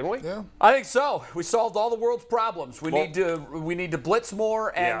everything, didn't we? Yeah. I think so. We solved all the world's problems. We need to blitz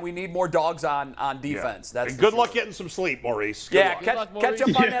more, and we need more dogs on defense. That's And the good truth. luck getting some sleep, Maurice. Good Yeah, luck. Good luck, catch up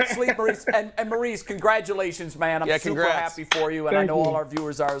Maurice. on that sleep, Maurice. And Maurice, congratulations, man. I'm Yeah, super congrats. happy for you, and I Thank know you. all our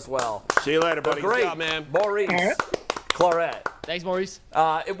viewers are as well. See you later, buddy. Great, Good job, man. Maurice, All right. Claret. Thanks, Maurice.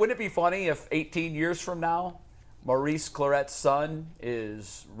 Wouldn't it be funny if 18 years from now, Maurice Claret's son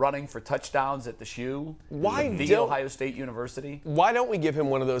is running for touchdowns at the shoe? Why the don't- Ohio State University? Why don't we give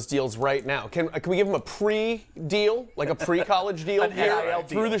him one of those deals right now? Can we give him a pre-deal, like a pre-college deal An here NIL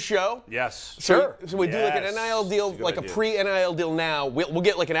through deal. the show? Yes. Sure. So we do like an Yes. NIL deal, That's a good like a idea. pre-NIL deal now. We'll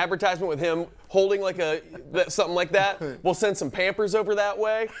get like an advertisement with him holding like something like that. We'll send some Pampers over that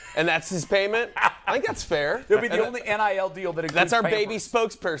way, and that's his payment. I think that's fair. It'll be the only NIL deal that includes That's our Pampers. baby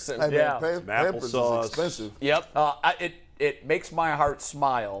spokesperson. Hey, Yeah. man, Pampers Applesauce. is expensive. Yep. It makes my heart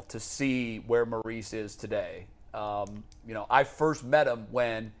smile to see where Maurice is today. I first met him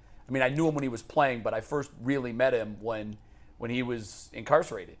I knew him when he was playing, but I first really met him when he was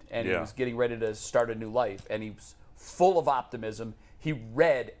incarcerated and he Yeah. was getting ready to start a new life. And he was full of optimism. He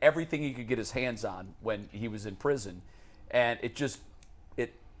read everything he could get his hands on when he was in prison. And it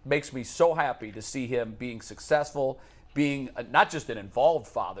makes me so happy to see him being successful, being not just an involved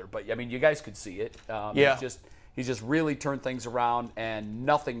father, but you guys could see it. Yeah. He's just really turned things around, and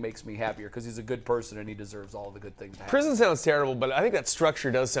nothing makes me happier because he's a good person and he deserves all the good things to happen. Prison sounds terrible, but I think that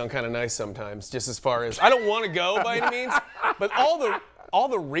structure does sound kind of nice sometimes. Just as far as I don't want to go by any means, but all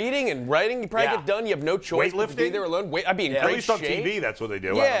the reading and writing you probably Yeah. get done. You have no choice but to be Weightlifting? there alone. I'd be in At great least on shape. TV, that's what they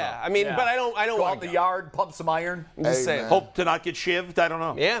do. Yeah, I mean, Yeah. but I don't Go out want in to the yard, pump some iron. I'm just Hey, saying. man. Hope to not get shivved. I don't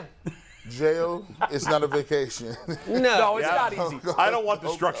know. Yeah. Jail is not a vacation. No, it's Yeah. not easy. I don't want the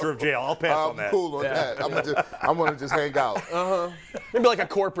structure of jail. I'll pass on I'm that. cool on that. I'm gonna just hang out. Maybe like a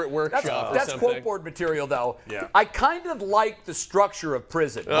corporate workshop or That's something. quote board material, though. Yeah. I kind of like the structure of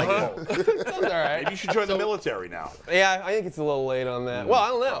prison. Like, That's all right. Maybe you should join the military now. Yeah, I think it's a little late on that. Well, I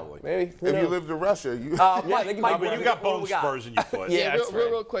don't know. Probably. Maybe. who If you knows? lived in Russia, you. Mike, they can Mike, be- But you got bone spurs in your foot. Yeah, that's right.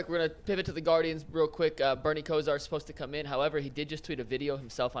 real quick, we're going to pivot to the Guardians real quick. Bernie Kosar is supposed to come in. However, he did just tweet a video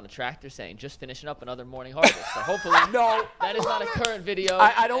himself on a tractor saying, just finishing up another morning harvest. So hopefully No. that is not a current video.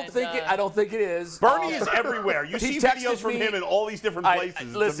 I don't And, think it. I don't think it is. Bernie is everywhere. You he see texted videos from me- him in all these different places.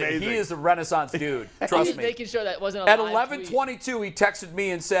 It's Listen, amazing. he is a Renaissance dude. He Trust was me. making sure that wasn't a At live tweet. 11:22, he texted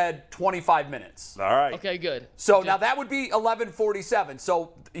me and said 25 minutes. All right. Okay, good. So now that would be 11:47.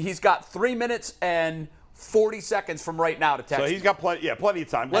 So he's got 3 minutes and 40 seconds from right now to text. So he's got plenty of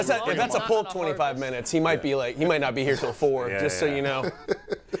time. If that's Bring a him on. full Not 25 harvest. minutes, he might not be here till 4. Yeah, just so yeah. you know.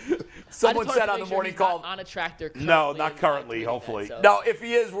 Someone I just wanted said to on the make sure morning he's not call. on a tractor. No, currently not and currently, doing hopefully. that, so. No, if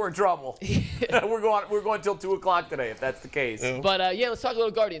he is, we're in trouble. we're going till 2 o'clock today if that's the case. But let's talk a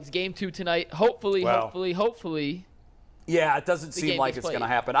little Guardians. Game 2 tonight. Hopefully. Yeah, it doesn't seem game like gets it's going to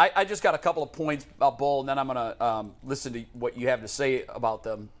played. happen. I just got a couple of points, Bull, and then I'm going to listen to what you have to say about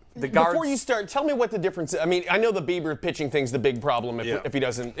them. The guards. Before you start, tell me what the difference is. I mean, I know the Bieber pitching thing's the big problem if he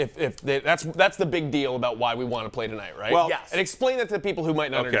doesn't. That's the big deal about why we want to play tonight, right? Well, yes. And explain that to people who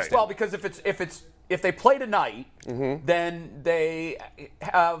might not understand. Well, because if they play tonight, then they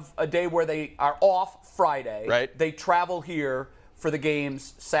have a day where they are off Friday. Right. They travel here for the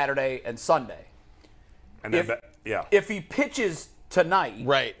games Saturday and Sunday. And then, If he pitches tonight,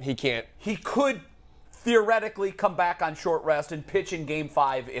 right, he can't. he could theoretically come back on short rest and pitch in Game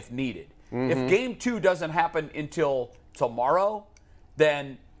 5 if needed. If Game 2 doesn't happen until tomorrow,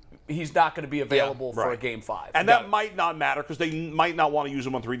 then he's not going to be available for a Game 5. And that might not matter because they might not want to use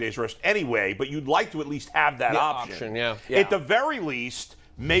him on 3 days rest anyway, but you'd like to at least have that option. At the very least,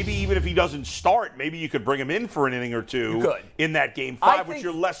 maybe even if he doesn't start, maybe you could bring him in for an inning or two in that Game 5, which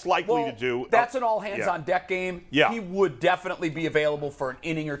you're less likely to do. That's an all-hands-on-deck game. He would definitely be available for an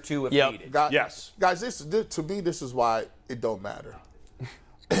inning or two if needed. Guys, to me, this is why it don't matter.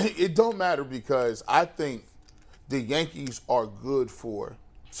 It don't matter because I think the Yankees are good for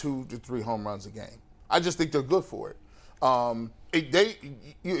 2 to 3 home runs a game. I just think they're good for it.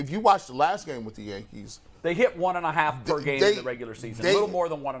 If you watch the last game with the Yankees, they hit 1.5 per game in the regular season. A little more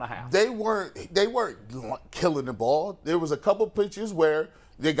than 1.5. They weren't killing the ball. There was a couple pitches where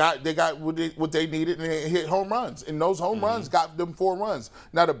they got what they needed and they hit home runs. And those home runs got them 4 runs.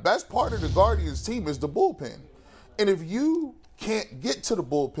 Now the best part of the Guardians team is the bullpen. And if you can't get to the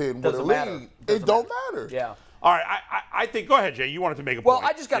bullpen with a lead, it don't matter. Yeah. All right, I think, go ahead, Jay. You wanted to make a point. Well,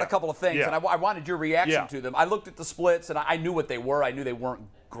 I just got a couple of things, and I wanted your reaction to them. I looked at the splits, and I knew what they were. I knew they weren't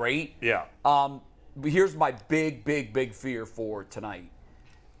great. Yeah. But here's my big fear for tonight.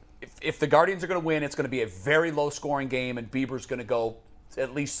 If the Guardians are going to win, it's going to be a very low-scoring game, and Bieber's going to go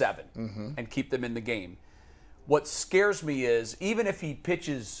at least 7 and keep them in the game. What scares me is, even if he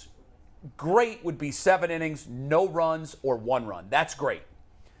pitches great, would be 7 innings, no runs, or 1 run. That's great.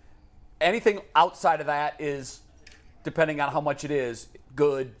 Anything outside of that is, depending on how much it is,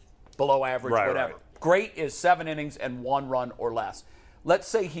 good, below average, whatever. Right. Great is 7 innings and 1 run or less. Let's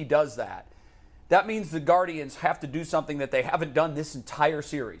say he does that. That means the Guardians have to do something that they haven't done this entire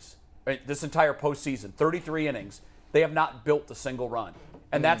series, right? This entire postseason, 33 innings. They have not built a single run.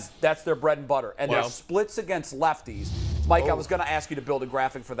 And that's their bread and butter. And their splits against lefties. Mike, I was going to ask you to build a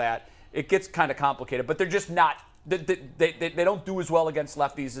graphic for that. It gets kind of complicated, but they're just not. They don't do as well against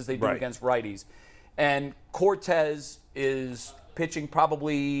lefties as they do against righties. And Cortez is pitching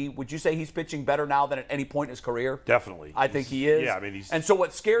probably, would you say he's pitching better now than at any point in his career? Definitely. I think he is. Yeah, I mean, he's. And so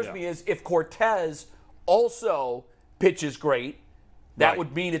what scares me is if Cortez also pitches great, that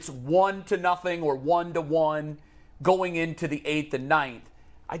would mean it's 1-0 or 1-1 going into the 8th and 9th.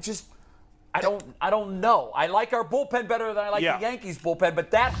 I don't know. I like our bullpen better than I like the Yankees bullpen,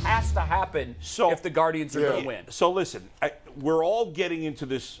 but that has to happen if the Guardians are going to win. So listen, we're all getting into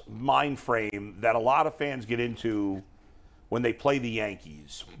this mind frame that a lot of fans get into when they play the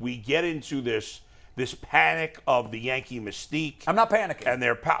Yankees. We get into this panic of the Yankee mystique. I'm not panicking. And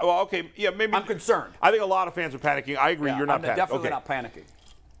they're maybe I'm concerned. I think a lot of fans are panicking. I agree. You're not panicking. Definitely not panicking.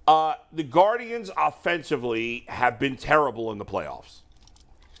 The Guardians offensively have been terrible in the playoffs.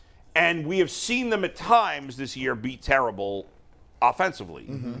 And we have seen them at times this year be terrible offensively.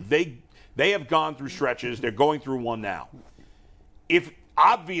 They have gone through stretches. They're going through one now. If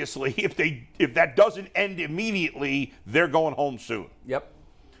that doesn't end immediately, they're going home soon. Yep.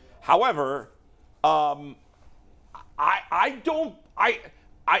 However, I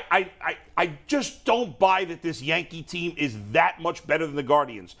just don't buy that this Yankee team is that much better than the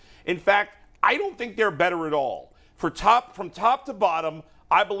Guardians. In fact, I don't think they're better at all. From top to bottom,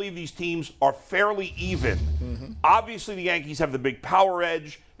 I believe these teams are fairly even. Obviously, the Yankees have the big power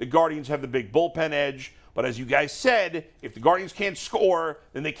edge. The Guardians have the big bullpen edge. But as you guys said, if the Guardians can't score,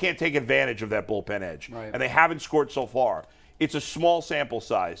 then they can't take advantage of that bullpen edge. Right. And they haven't scored so far. It's a small sample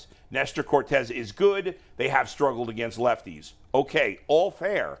size. Nestor Cortez is good. They have struggled against lefties. Okay, all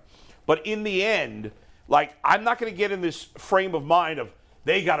fair. But in the end, I'm not going to get in this frame of mind of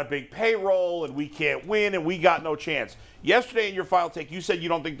they got a big payroll and we can't win and we got no chance. Yesterday in your file take, you said you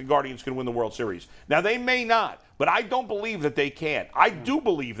don't think the Guardians can win the World Series. Now, they may not, but I don't believe that they can. I do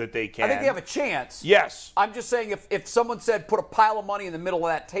believe that they can. I think they have a chance. Yes. I'm just saying if someone said put a pile of money in the middle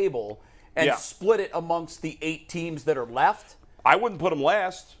of that table and split it amongst the 8 teams that are left. I wouldn't put them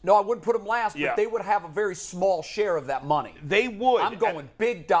last. No, I wouldn't put them last, but they would have a very small share of that money. They would. I'm going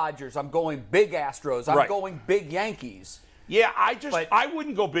big Dodgers. I'm going big Astros. I'm going big Yankees. Yeah, I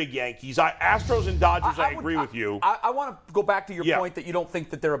wouldn't go big Yankees. Astros and Dodgers, I agree with you. I want to go back to your point that you don't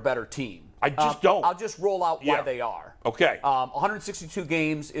think that they're a better team. I just don't. I'll just roll out why they are. Okay. 162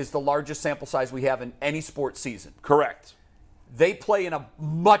 games is the largest sample size we have in any sports season. Correct. They play in a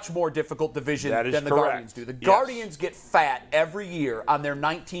much more difficult division than the Guardians do. The Guardians get fat every year on their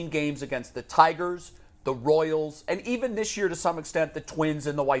 19 games against the Tigers, the Royals, and even this year to some extent the Twins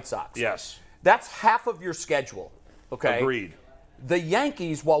and the White Sox. Yes. That's half of your schedule. Okay. Agreed. The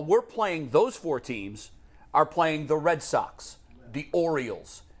Yankees, while we're playing those 4 teams, are playing the Red Sox, the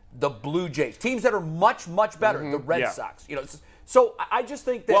Orioles, the Blue Jays, teams that are much, much better. The Red Sox, So I just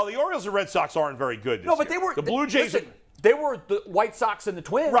think that. Well, the Orioles and Red Sox aren't very good this year. But they were. The Blue Jays. Listen, They were the White Sox and the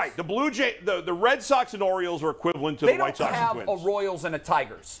Twins. Right. The Red Sox and Orioles are equivalent to They the White don't Sox have and a Twins. Royals and a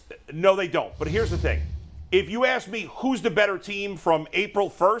Tigers. No, they don't. But here's the thing. If you ask me who's the better team from April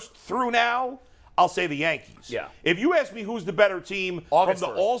 1st through now, I'll say the Yankees. Yeah. If you ask me who's the better team August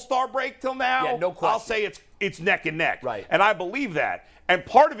from the 1st. All-Star break till now, Yeah, no question. I'll say it's neck and neck. Right. And I believe that. And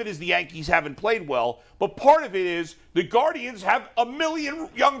part of it is the Yankees haven't played well, but part of it is the Guardians have a million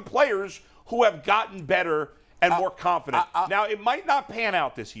young players who have gotten better and more confident. Now, it might not pan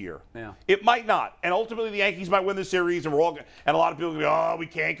out this year. Yeah. It might not. And ultimately, the Yankees might win the series, and and a lot of people will be, oh, we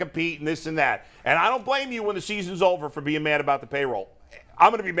can't compete and this and that. And I don't blame you when the season's over for being mad about the payroll.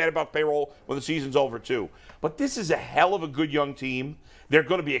 I'm going to be mad about the payroll when the season's over, too. But this is a hell of a good young team. They're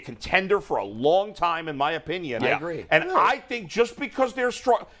going to be a contender for a long time, in my opinion. I agree. And I think just because they're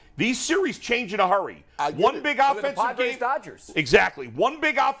strong, these series change in a hurry. One big Look at the offensive Padres, game. Dodgers. Exactly. One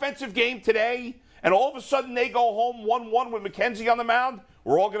big offensive game today, and all of a sudden they go home 1-1 with McKenzie on the mound.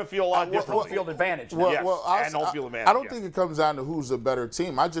 We're all going to feel a lot different. Home field advantage. Well, Yes, and home field advantage, I don't yeah. think it comes down to who's a better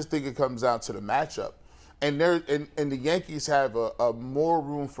team. I just think it comes down to the matchup. And the Yankees have a more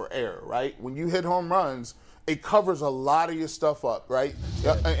room for error, right? When you hit home runs, it covers a lot of your stuff up, right?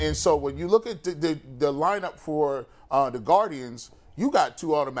 And so when you look at the lineup for the Guardians, you got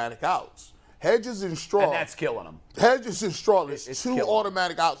 2 automatic outs. Hedges and Straw. And that's killing them. Hedges and Straw, there's It's 2 killing.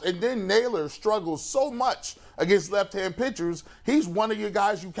 automatic outs. And then Naylor struggles so much against left-hand pitchers. He's one of your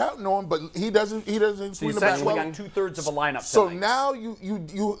guys you counting on, but he doesn't So you swing the bat essentially well. got 2/3 of a lineup So tonight. now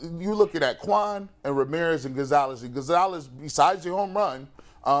you looking at Quan and Ramirez and Gonzalez. And Gonzalez, besides the home run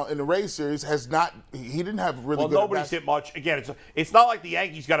in the Rays series, he didn't have really Well, good. nobody's hit much. Again, it's not like the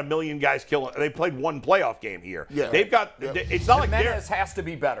Yankees got a million guys killing. They played one playoff game here. Yeah. They've got. Yeah. It's not like they're. Jimenez has to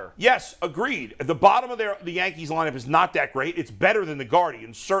be better. Yes, agreed. The bottom of the Yankees lineup is not that great. It's better than the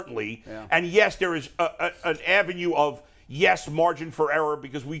Guardians, certainly. Yeah. And yes, there is an avenue of margin for error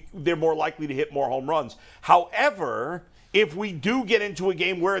because they're more likely to hit more home runs. However, if we do get into a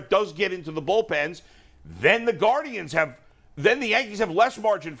game where it does get into the bullpens, then the Yankees have less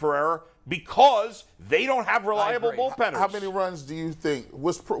margin for error because they don't have reliable agree. bullpenners. How many runs do you think?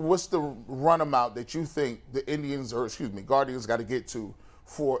 What's the run amount that you think the Guardians got to get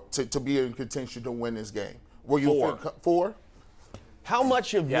to be in contention to win this game? Will you 4. think 4? How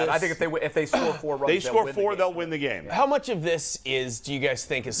much of Yeah, this? I think if they score 4 runs, They score win 4, the they'll game. win the game. How much of this do you guys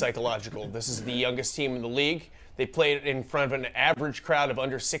think is psychological? This is the youngest team in the league. They played in front of an average crowd of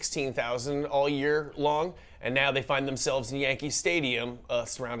under 16,000 all year long, and now they find themselves in Yankee Stadium,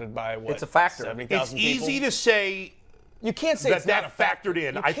 surrounded by what? It's a factor. 70,000 It's people. easy to say You can't say that it's not a factored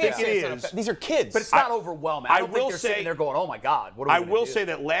in. You I can't think say it it's not a is. These are kids. But it's not overwhelming. I don't will think they're say- sitting there going, "Oh my God, what are we I gonna will do?" say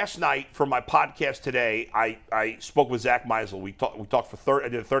that last night for my podcast today, I spoke with Zach Meisel. We talked for I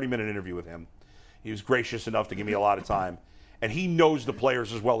did a 30-minute interview with him. He was gracious enough to give me a lot of time, and he knows the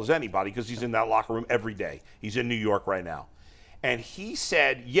players as well as anybody because he's in that locker room every day. He's in New York right now, and he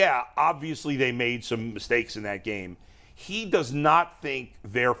said, "Yeah, obviously they made some mistakes in that game." He does not think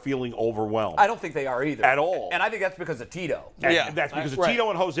they're feeling overwhelmed. I don't think they are either At all. And I think that's because of Tito. And Yeah. that's because of Right. Tito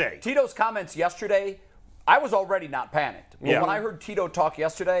and Jose. Tito's comments yesterday, I was already not panicked. But Yeah. when I heard Tito talk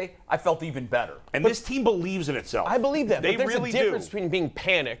yesterday, I felt even better. And this team believes in itself. I believe that. They but there's really a difference do. between being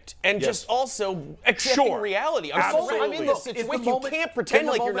panicked and just also accepting Sure. reality. Absolutely. I'm in Look, this is the situation. You moment- can't can pretend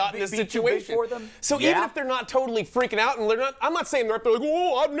the like you're moment not in this be too big situation. for them? So even Yeah. if they're not totally freaking out and they're not, I'm not saying they're up there like,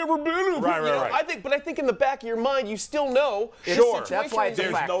 oh, I've never been in. Right, you right, know, right. I think in the back of your mind, you still know. this Sure. situation That's why it's a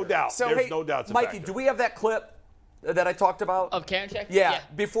There's factor. no doubt. So, There's hey, no doubt it's a Mikey, factor. do we have that clip that I talked about? Of Karen check? Yeah,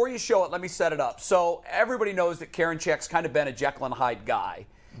 before you show it, let me set it up. So everybody knows that Karen Check's kind of been a Jekyll and Hyde guy.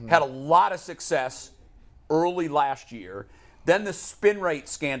 Had a lot of success early last year. Then the spin rate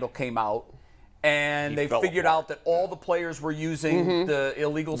scandal came out, and they fell figured apart. out that all the players were using the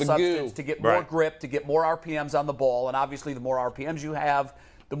illegal The substance goo. to get more Right. grip, to get more RPMs on the ball. And obviously, the more RPMs you have,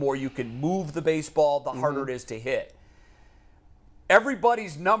 the more you can move the baseball, the harder it is to hit.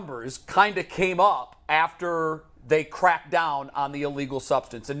 Everybody's numbers kind of came up after they cracked down on the illegal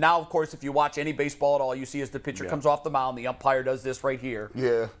substance. And now, of course, if you watch any baseball at all, you see as the pitcher comes off the mound, the umpire does this right here.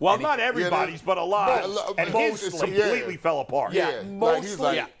 Yeah. Well, not everybody's, but a lot. And his Mostly, completely yeah. fell apart. Yeah. like, Mostly, he's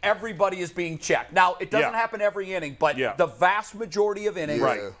like- everybody is being checked. Now, it doesn't Yeah. happen every inning, but Yeah. the vast majority of innings,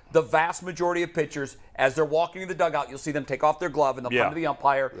 Right. the vast majority of pitchers, as they're walking to the dugout, you'll see them take off their glove and they'll Yeah. come to the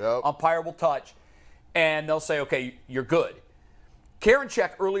umpire. Yep. Umpire will touch, and they'll say, okay, you're good. Karen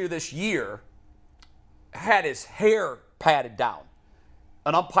Check earlier this year had his hair patted down.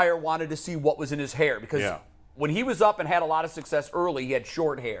 An umpire wanted to see what was in his hair because Yeah. when he was up and had a lot of success early, he had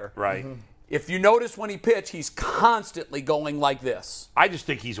short hair. Right. if you notice when he pitched, he's constantly going like this. I just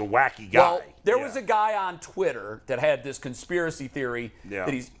think he's a wacky guy. Well, there was a guy on Twitter that had this conspiracy theory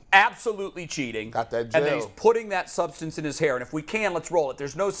that he's absolutely cheating. Got that and that gel. he's putting that substance in his hair. And if we can, let's roll it.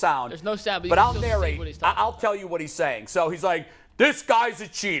 There's no sound. There's no sound, but you I'll can still narrate. see what he's talking I'll about. tell you what he's saying. So he's like, this guy's a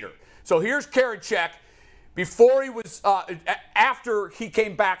cheater. So here's Karinchak before he was, after he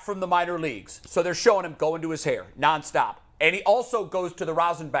came back from the minor leagues. So they're showing him going to his hair nonstop. And he also goes to the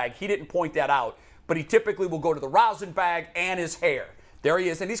rosin bag. He didn't point that out, but he typically will go to the rosin bag and his hair. There he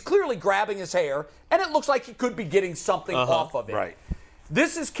is, and he's clearly grabbing his hair, and it looks like he could be getting something off of it. Right.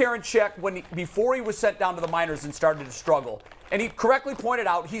 This is Karinchak before he was sent down to the minors and started to struggle. And he correctly pointed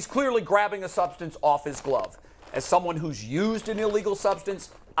out he's clearly grabbing a substance off his glove. As someone who's used an illegal substance,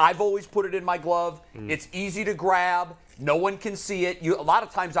 I've always put it in my glove. It's easy to grab. No one can see it. A lot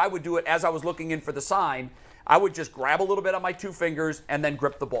of times I would do it as I was looking in for the sign. I would just grab a little bit on my 2 fingers and then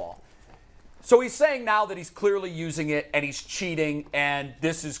grip the ball. So he's saying now that he's clearly using it and he's cheating and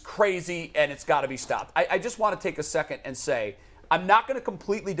this is crazy and it's got to be stopped. I just want to take a second and say, I'm not going to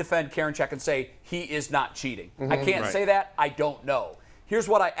completely defend Karinchak and say he is not cheating. I can't say that. I don't know. Here's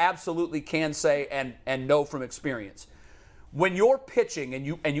what I absolutely can say and know from experience. When you're pitching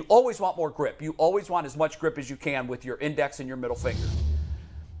and you always want more grip, you always want as much grip as you can with your index and your middle finger.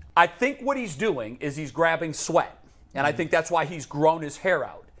 I think what he's doing is he's grabbing sweat, and I think that's why he's grown his hair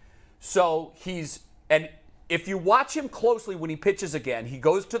out. So and if you watch him closely when he pitches again, he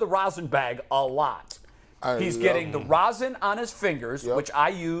goes to the rosin bag a lot. He's getting the rosin on his fingers, which I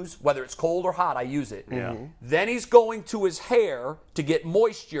use, whether it's cold or hot, I use it. Then he's going to his hair to get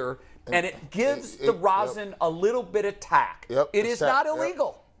moisture, and it gives the rosin a little bit of tack. It is not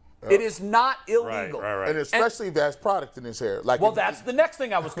illegal. It is not illegal. Right. And especially if there's product in his hair. Well, that's the next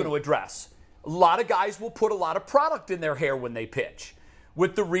thing I was going to address. A lot of guys will put a lot of product in their hair when they pitch,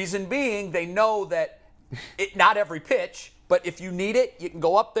 with the reason being they know that not every pitch, but if you need it, you can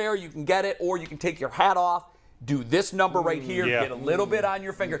go up there, you can get it, or you can take your hat off, do this number right here, get a little bit on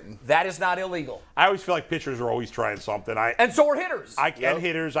your finger. That is not illegal. I always feel like pitchers are always trying something. And so are hitters. And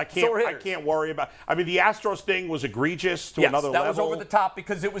hitters. I can't worry about. I mean, the Astros thing was egregious to another level. That was over the top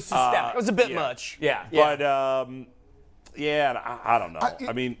because it was systemic. It was a bit much. Yeah. But I don't know.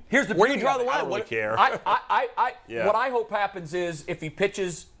 I mean, here's the where do you draw the line? I don't really care. What I hope happens is if he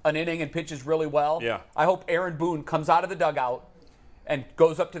pitches an inning and pitches really well, I hope Aaron Boone comes out of the dugout and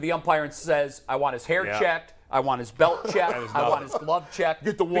goes up to the umpire and says, I want his hair checked. I want his belt checked. I want his glove checked.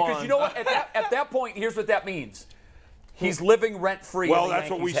 Get the one. Because you know what? At that point, here's what that means. He's living rent-free. Well, in the that's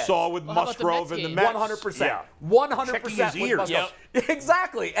what we Yankees' saw heads. with Well, how about the Musgrove Mets and the game? Mets. 100%. Yeah. 100% Checking his with ears. Musgrove.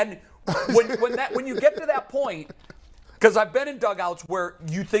 Exactly. And when you get to that point, because I've been in dugouts where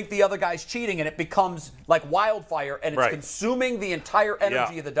you think the other guy's cheating and it becomes like wildfire and it's consuming the entire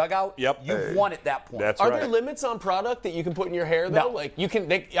energy of the dugout. You've won at that point. Are there limits on product that you can put in your hair though? No. Like I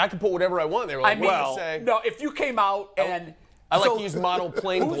can put whatever I want. They were like, no, if you came out and I like to use model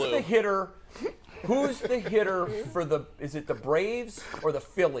plain who's glue. Who's the hitter for is it the Braves or the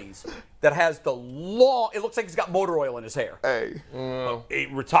Phillies that has the long, it looks like he's got motor oil in his hair? A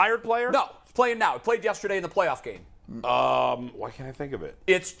retired player? No, he's playing now. He played yesterday in the playoff game. Why can't I think of it?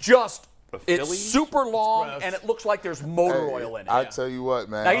 It's just, it's Phillies? super long gross. and it looks like there's motor oil in it. I tell you what,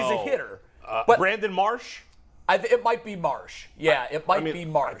 man. Now he's a hitter. But Brandon Marsh? it might be Marsh. Yeah, it might be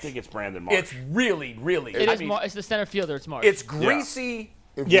Marsh. I think it's Brandon Marsh. It's really, really. It's the center fielder. It's Marsh. It's greasy.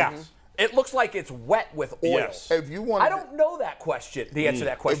 Yes. It looks like it's wet with oil. Yes. If you wanted, I don't know that question. The answer to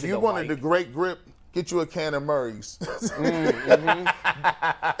that question. If you though, wanted the Mike. great grip, get you a can of Murray's.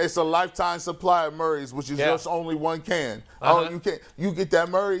 It's a lifetime supply of Murray's, which is just only one can. You get that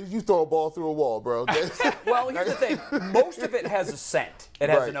Murray's, you throw a ball through a wall, bro. Well, here's the thing. Most of it has a scent. It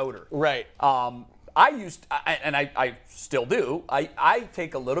has an odor. Right. I still do. I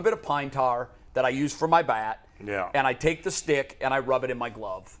take a little bit of pine tar that I use for my bat. Yeah. And I take the stick and I rub it in my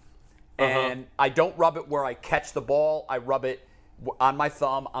glove. And I don't rub it where I catch the ball. I rub it on my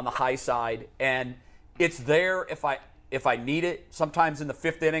thumb on the high side, and it's there if I need it. Sometimes in the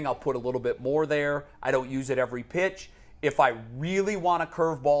 5th inning, I'll put a little bit more there. I don't use it every pitch. If I really want a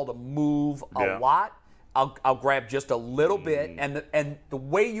curveball to move a lot, I'll grab just a little bit. And the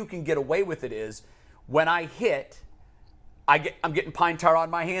way you can get away with it is when I hit, I'm getting pine tar on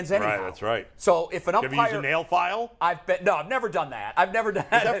my hands anyhow. Right, that's right. So if an umpire, Have you used a nail file? I've never done that. I've never done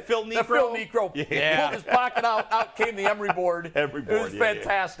Is that Phil Necro? The Phil Necro pulled his pocket out came the emery board. It was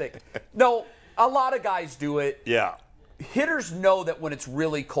fantastic. No, a lot of guys do it. Yeah. Hitters know that when it's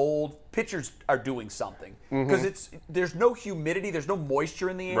really cold, pitchers are doing something because there's no humidity, there's no moisture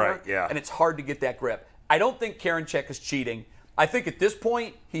in the air, Right, yeah. and it's hard to get that grip. I don't think Karinchak is cheating. I think at this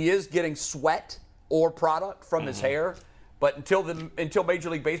point he is getting sweat or product from his hair. But until Major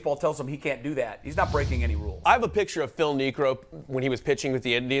League Baseball tells him he can't do that, he's not breaking any rules. I have a picture of Phil Niekro when he was pitching with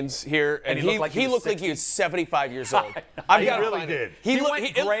the Indians here, and he looked like he was 75 years old. He really did. He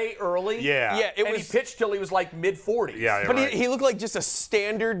went gray early. Yeah. He pitched till he was like mid-40s. Yeah, But he looked like just a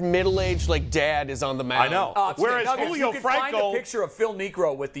standard middle-aged dad is on the mound. I know. Whereas Julio you can find Franco, a picture of Phil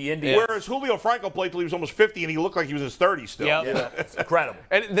Niekro with the Indians. whereas Julio Franco played till he was almost 50, and he looked like he was in his 30s still. Yep. Yeah, it's incredible.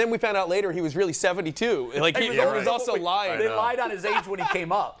 And then we found out later he was really 72. Like he was also lying. They lied on his age when he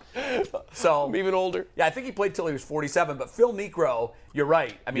came up. So Even older. Yeah, I think he played till he was 47. But Phil Niekro, you're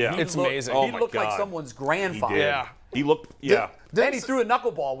right. I mean, Yeah. he It's looked, amazing. He Oh, my looked like God. someone's He grandfather. did. Yeah. He looked. Yeah. And he threw a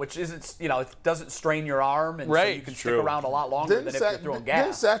knuckleball, which isn't, it doesn't strain your arm, and so Right. you can True. stick around a lot longer than if you're throwing gas.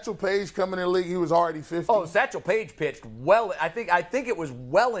 Didn't Satchel Paige come in the league? He was already 50. Oh, Satchel Paige pitched well. I think it was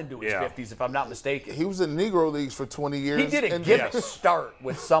well into his Yeah. 50s, if I'm not mistaken. He was in Negro leagues for 20 years. He did a and gimmick Yes. start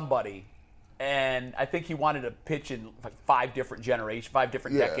with somebody, and I think he wanted to pitch in like 5 different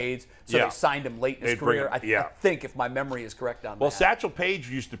decades. So Yeah. they signed him late in his They'd bring career. him- I think, if my memory is correct on Well, that. Satchel Paige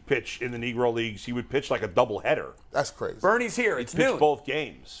used to pitch in the Negro Leagues. He would pitch like a doubleheader. That's crazy. Bernie's here. It's Pitch noon. both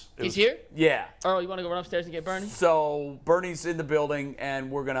games. He's here? Yeah. Earl, you want to go run upstairs and get Bernie? So Bernie's in the building,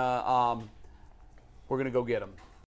 and we're gonna go get him.